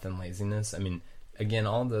sloth and laziness. Again,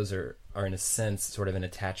 all of those are in a sense sort of an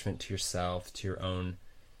attachment to yourself, to your own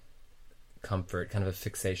comfort, kind of a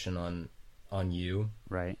fixation on you.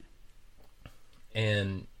 Right.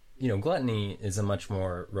 And, gluttony is a much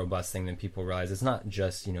more robust thing than people realize. It's not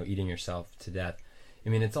just, eating yourself to death.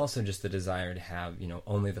 It's also just the desire to have,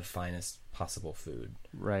 only the finest possible food.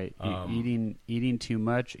 Right. Eating too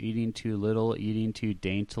much, eating too little, eating too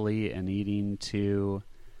daintily, and eating too...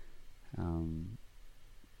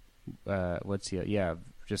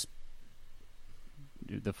 just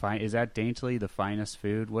is that daintily the finest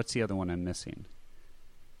food? What's the other one I'm missing?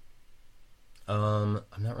 I'm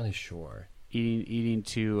not really sure. Eating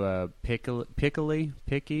too picky,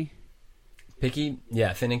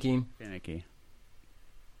 yeah, finicky.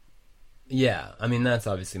 Yeah, that's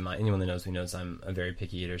obviously anyone that knows me knows I'm a very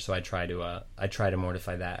picky eater, so I try to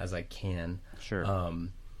mortify that as I can. Sure.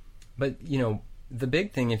 But the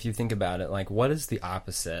big thing, if you think about it, like, what is the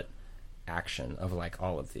opposite action of like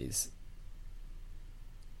all of these?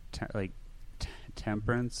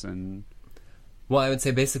 Temperance and... Well, I would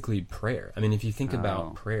say basically prayer. If you think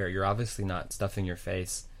about prayer, you're obviously not stuffing your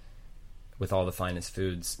face with all the finest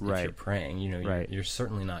foods if you're praying. You're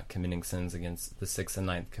certainly not committing sins against the 6th and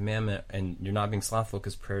 9th commandment, and you're not being slothful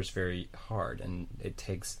because prayer is very hard and it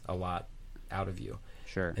takes a lot out of you.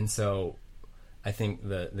 Sure. And so I think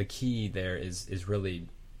the key there is really,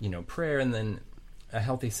 prayer, and then a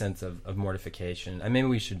healthy sense of mortification. And maybe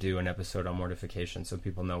we should do an episode on mortification so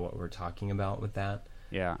people know what we're talking about with that.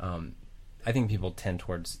 Yeah. I think people tend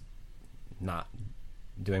towards not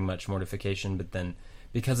doing much mortification, but then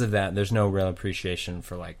because of that, there's no real appreciation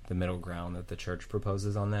for like the middle ground that the church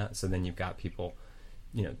proposes on that. So then you've got people,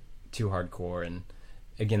 too hardcore, and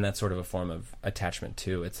again, that's sort of a form of attachment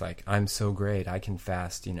too. It's like, I'm so great, I can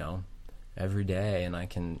fast, every day, and I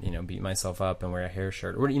can, beat myself up and wear a hair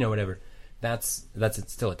shirt, or whatever. That's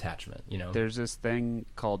it's still attachment. There's this thing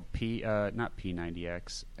called not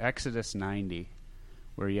P90X, Exodus 90.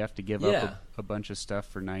 Where you have to give up a bunch of stuff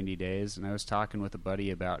for 90 days. And I was talking with a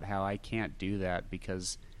buddy about how I can't do that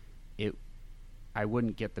because I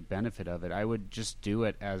wouldn't get the benefit of it. I would just do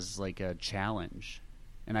it as like a challenge.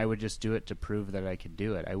 And I would just do it to prove that I could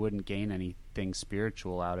do it. I wouldn't gain anything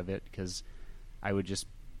spiritual out of it because I would just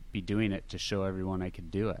be doing it to show everyone I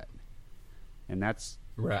could do it. And that's...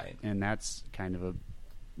 Right. And that's kind of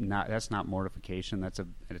that's not mortification. That's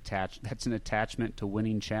an attachment to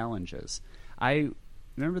winning challenges. I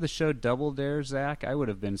remember the show Double Dare, Zach. I would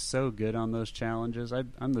have been so good on those challenges.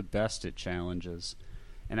 I'm the best at challenges,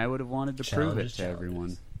 and I would have wanted to prove it to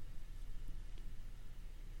everyone.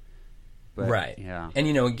 But, right. Yeah.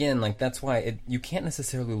 And, again, like, that's why you can't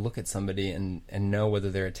necessarily look at somebody and know whether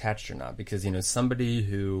they're attached or not. Because, somebody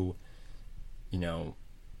who,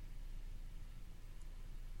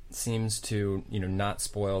 seems to, not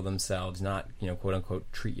spoil themselves, not, quote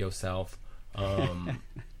unquote, treat yourself,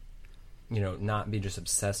 not be just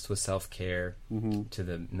obsessed with self-care to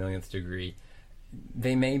the millionth degree.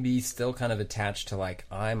 They may be still kind of attached to, like,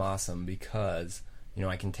 I'm awesome because,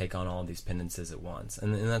 I can take on all these penances at once.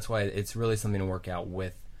 And that's why it's really something to work out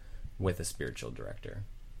with a spiritual director.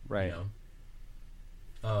 Right.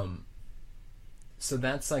 So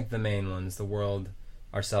that's, like, the main ones: the world,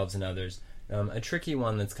 ourselves, and others. A tricky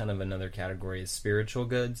one that's kind of another category is spiritual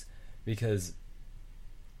goods, because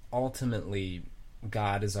ultimately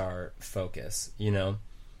God is our focus,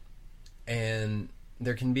 and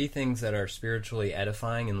there can be things that are spiritually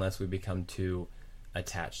edifying unless we become too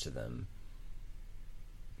attached to them.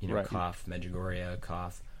 Right. Cough, Medjugorje,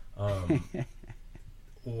 cough.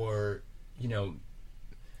 Or,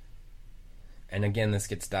 and again, this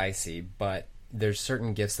gets dicey, but there's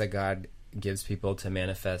certain gifts that God gives people to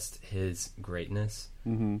manifest his greatness,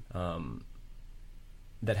 that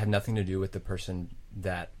have nothing to do with the person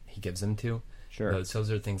that he gives them to. Sure. Those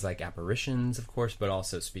are things like apparitions, of course, but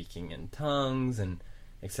also speaking in tongues and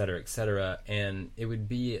et cetera, et cetera. And it would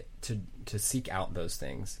be to seek out those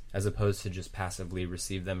things as opposed to just passively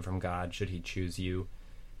receive them from God, should he choose you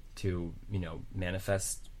to,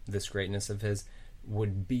 manifest this greatness of his,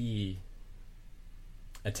 would be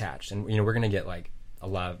attached. And, we're going to get, like, a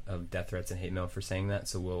lot of death threats and hate mail for saying that,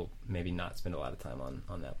 so we'll maybe not spend a lot of time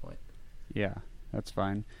on that point. Yeah, that's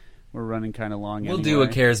fine. We're running kind of long. We'll anyway. do a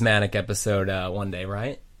charismatic episode one day,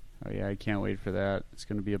 right? Oh yeah, I can't wait for that. It's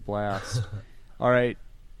going to be a blast. All right,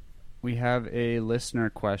 we have a listener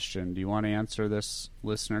question. Do you want to answer this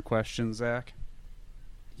listener question, Zach?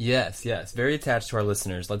 Yes. Very attached to our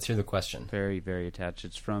listeners. Let's hear the question. Very, very attached.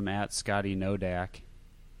 It's from @ScottyNodak,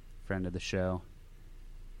 friend of the show.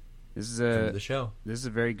 This is a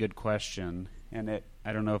very good question, and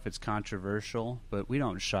I don't know if it's controversial, but we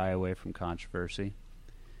don't shy away from controversy.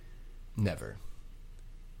 Never.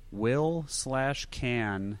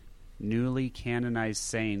 Will/can newly canonized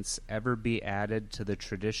saints ever be added to the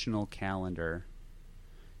traditional calendar?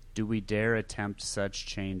 Do we dare attempt such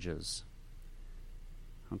changes?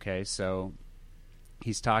 Okay, so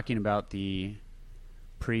he's talking about the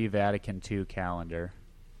pre-Vatican II calendar.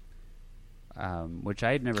 Which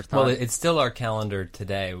I had never thought. Well, it's still our calendar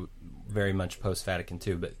today, very much post-Vatican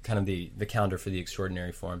II, but kind of the calendar for the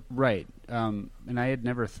extraordinary form. Right. And I had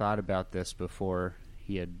never thought about this before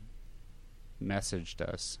he had messaged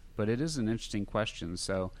us, but it is an interesting question.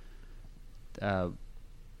 So I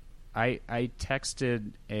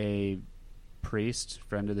texted a priest,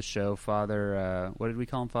 friend of the show, Father, what did we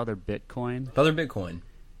call him? Father Bitcoin? Father Bitcoin.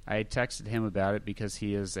 I texted him about it because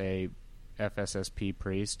he is a FSSP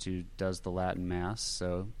priest who does the Latin Mass.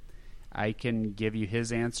 So I can give you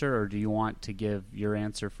his answer, or do you want to give your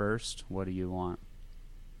answer first? What do you want?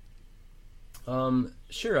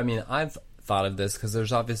 Sure. I mean, I've thought of this because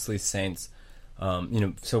there's obviously saints,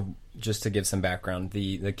 so just to give some background,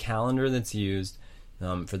 the calendar that's used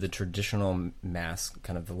for the traditional Mass,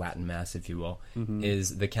 kind of the Latin Mass, if you will,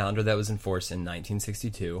 is the calendar that was enforced in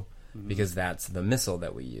 1962, because that's the missal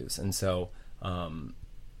that we use. And so,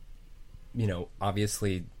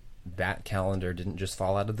 obviously that calendar didn't just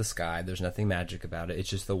fall out of the sky. There's nothing magic about it. It's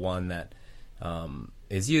just the one that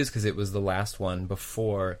is used because it was the last one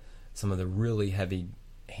before some of the really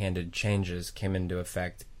heavy-handed changes came into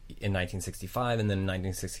effect in 1965 and then in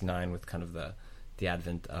 1969 with kind of the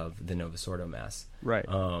advent of the Novus Ordo Mass. Right.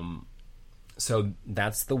 So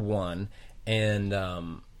that's the one. And,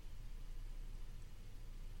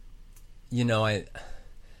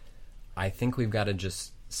 I think we've got to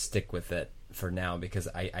just stick with it for now, because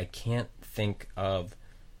I can't think of...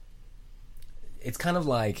 It's kind of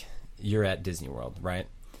like you're at Disney World, right?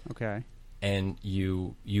 Okay. And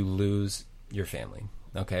you lose your family,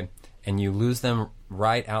 okay? And you lose them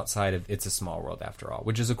right outside of It's a Small World, after all,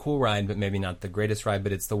 which is a cool ride, but maybe not the greatest ride,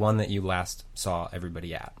 but it's the one that you last saw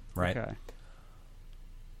everybody at, right? Okay.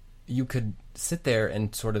 You could sit there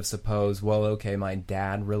and sort of suppose, well, okay, my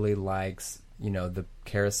dad really likes, the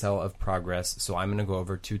Carousel of Progress, so I'm going to go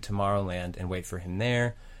over to Tomorrowland and wait for him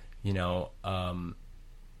there.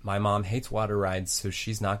 My mom hates water rides, so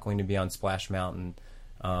she's not going to be on Splash Mountain.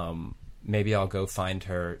 Maybe I'll go find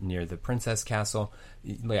her near the Princess Castle,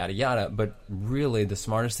 yada yada. But really, the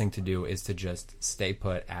smartest thing to do is to just stay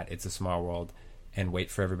put at It's a Small World and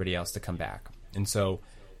wait for everybody else to come back. And so,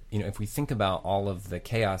 if we think about all of the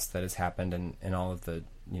chaos that has happened and all of the,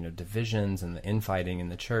 divisions and the infighting in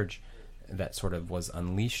the church that sort of was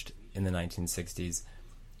unleashed in the 1960s,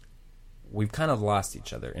 we've kind of lost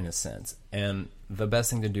each other in a sense. And the best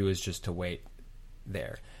thing to do is just to wait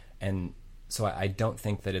there. And so I don't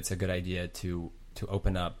think that it's a good idea to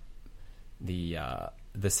open up the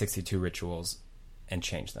 62 rituals and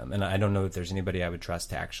change them. And I don't know that there's anybody I would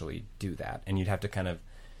trust to actually do that. And you'd have to kind of,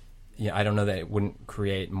 I don't know that it wouldn't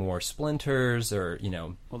create more splinters or,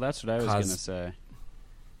 Well, that's what I was going to say.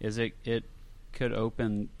 Is it could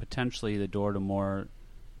open potentially the door to more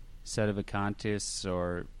sedevacantists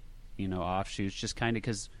or, offshoots, just kind of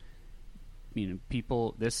because,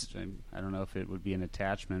 people, I don't know if it would be an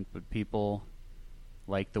attachment, but people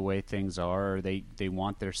like the way things are, or they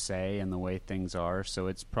want their say in the way things are, so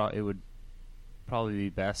it would probably be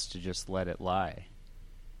best to just let it lie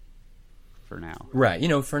for now. Right,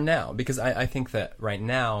 for now, because I think that right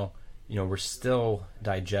now, we're still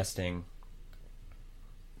digesting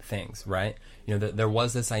things, right? There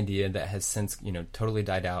was this idea that has since, totally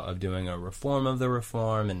died out of doing a reform of the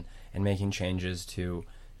reform and making changes to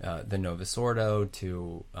the Novus Ordo,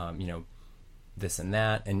 to, this and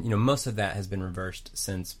that. And, most of that has been reversed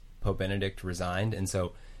since Pope Benedict resigned. And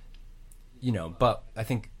so, but I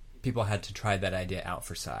think people had to try that idea out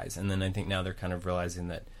for size. And then I think now they're kind of realizing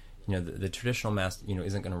that, the traditional Mass,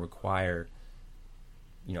 isn't going to require,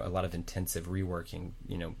 a lot of intensive reworking,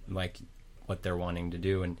 like what they're wanting to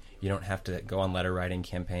do. And you don't have to go on letter writing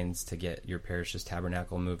campaigns to get your parish's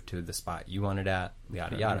tabernacle moved to the spot you want it at,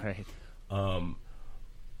 yada, yada. Right.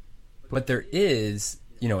 But there is,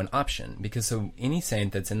 an option, because so any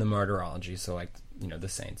saint that's in the martyrology, so like, the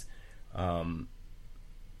saints, can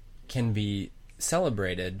be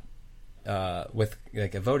celebrated with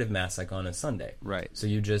like a votive mass, like on a Sunday. Right. So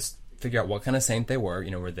you just figure out what kind of saint they were.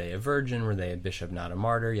 Were they a virgin? Were they a bishop, not a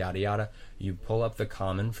martyr? Yada yada. You pull up the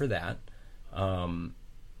common for that, and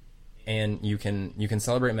you can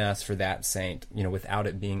celebrate mass for that saint, without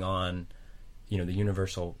it being on, the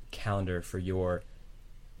universal calendar for your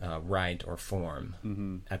rite or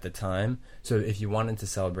form at the time. So if you wanted to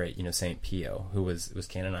celebrate, Saint Pio, who was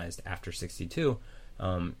canonized after 62,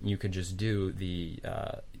 you could just do the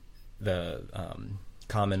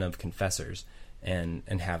common of confessors and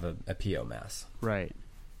have a Pio Mass. Right.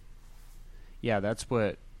 Yeah, that's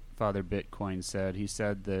what Father Bitcoin said. He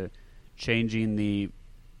said the changing the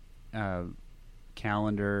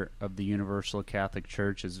calendar of the Universal Catholic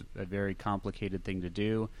Church is a very complicated thing to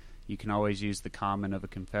do. You can always use the common of a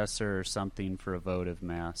confessor or something for a votive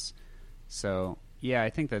mass. So, yeah, I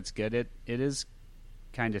think that's good. It is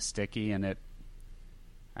kind of sticky, and I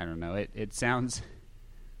don't know. It sounds.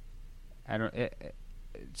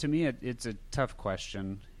 To me, it's a tough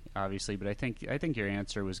question, obviously, but I think your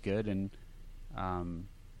answer was good, and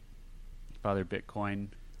Father Bitcoin,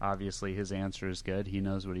 obviously, his answer is good. He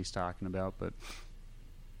knows what he's talking about, but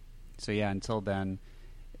so yeah. Until then,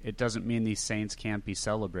 it doesn't mean these saints can't be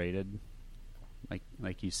celebrated.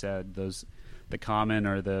 Like you said, the common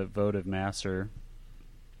or the votive mass are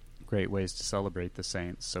great ways to celebrate the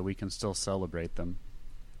saints, so we can still celebrate them.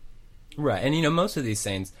 Right, and most of these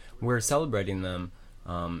saints, we're celebrating them,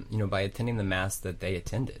 by attending the mass that they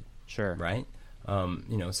attended. Sure. Right.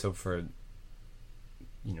 So for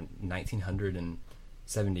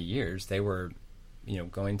 1970 years, they were,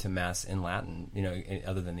 going to mass in Latin.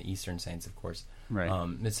 Other than the Eastern saints, of course. Right.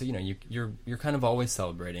 So you're kind of always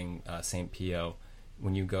celebrating Saint Pio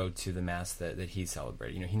when you go to the mass that he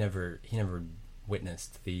celebrated. He never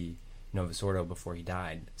witnessed the Novus Ordo before he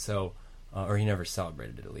died. So. Or he never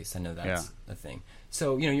celebrated it, at least. I know that's a thing.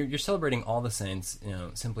 So, you're celebrating all the saints,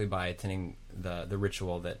 simply by attending the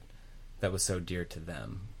ritual that was so dear to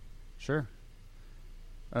them. Sure.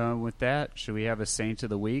 With that, should we have a Saint of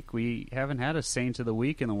the Week? We haven't had a Saint of the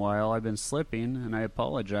Week in a while. I've been slipping, and I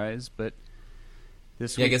apologize, but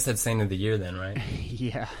this week... I guess that's Saint of the Year then, right?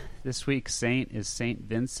 Yeah. This week's saint is Saint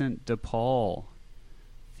Vincent de Paul.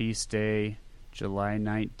 Feast day, July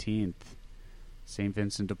 19th. St.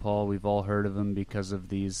 Vincent de Paul, we've all heard of him because of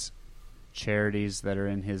these charities that are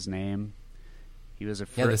in his name. He was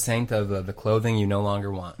the saint of the clothing you no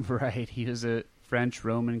longer want. Right. He was a French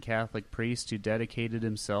Roman Catholic priest who dedicated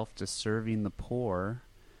himself to serving the poor.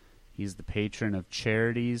 He's the patron of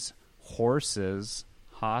charities, horses,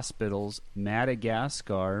 hospitals,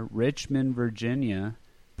 Madagascar, Richmond, Virginia,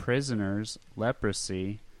 prisoners,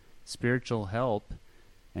 leprosy, spiritual help,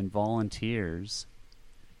 and volunteers.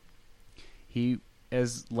 He,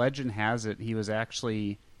 as legend has it, he was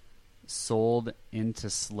actually sold into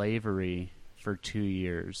slavery for 2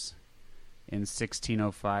 years in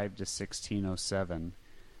 1605 to 1607.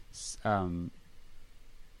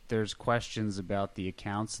 There's questions about the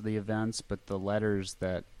accounts of the events, but the letters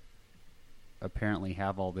that apparently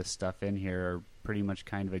have all this stuff in here are pretty much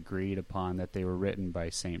kind of agreed upon that they were written by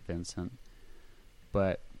St. Vincent.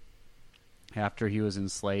 But after he was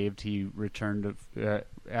enslaved,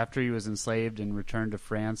 after he was enslaved and returned to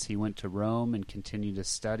France, he went to Rome and continued his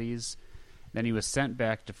studies. Then he was sent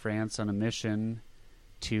back to France on a mission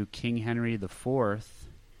to King Henry IV,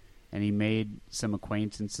 and he made some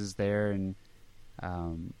acquaintances there, and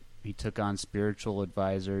he took on spiritual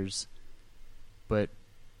advisors. But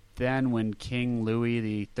then when King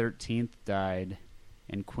Louis XIII died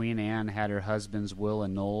and Queen Anne had her husband's will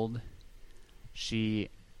annulled, she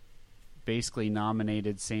basically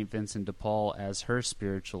nominated St. Vincent de Paul as her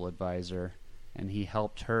spiritual advisor, and he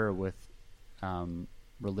helped her with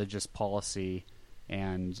religious policy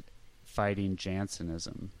and fighting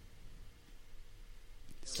Jansenism.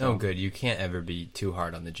 So, oh, good. You can't ever be too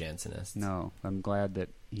hard on the Jansenists. No, I'm glad that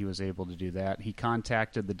he was able to do that. He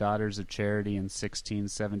contacted the Daughters of Charity in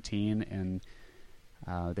 1617,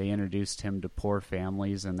 and they introduced him to poor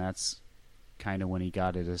families, and that's kind of when he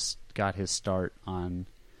got his start on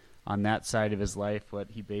that side of his life,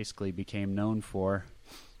 what he basically became known for.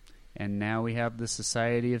 And now we have the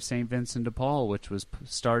Society of St. Vincent de Paul, which was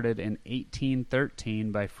started in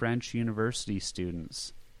 1813 by French university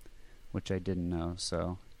students, which I didn't know.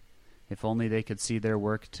 So if only they could see their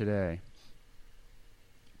work today.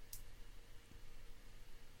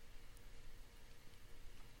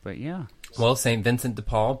 But yeah. Well, St. Vincent de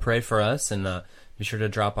Paul, pray for us, and be sure to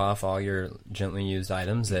drop off all your gently used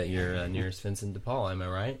items at your nearest Vincent de Paul. Am I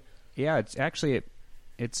right? Yeah, it's actually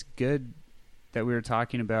it's good that we were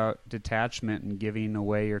talking about detachment and giving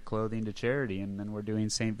away your clothing to charity, and then we're doing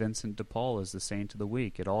St. Vincent de Paul as the saint of the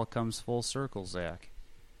week. It all comes full circle, Zach.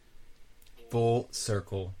 Full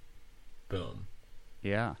circle. Boom.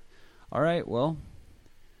 Yeah. All right, well,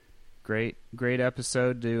 great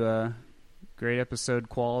episode great episode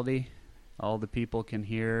quality. All the people can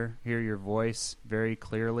hear your voice very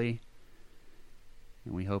clearly,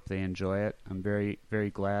 and we hope they enjoy it. I'm very, very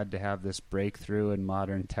glad to have this breakthrough in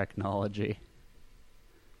modern technology.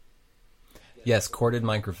 Yes, corded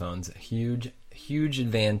microphones. Huge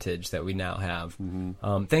advantage that we now have.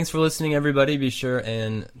 Mm-hmm. Thanks for listening, everybody. Be sure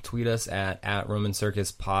and tweet us at Roman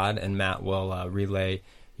Circus Pod, and Matt will relay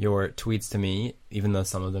your tweets to me, even though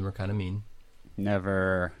some of them are kind of mean.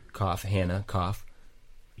 Never. Cough, Hannah, cough.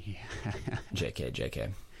 Yeah.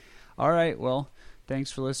 JK. All right, well,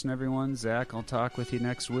 thanks for listening, everyone. Zach, I'll talk with you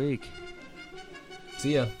next week.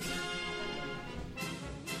 See ya.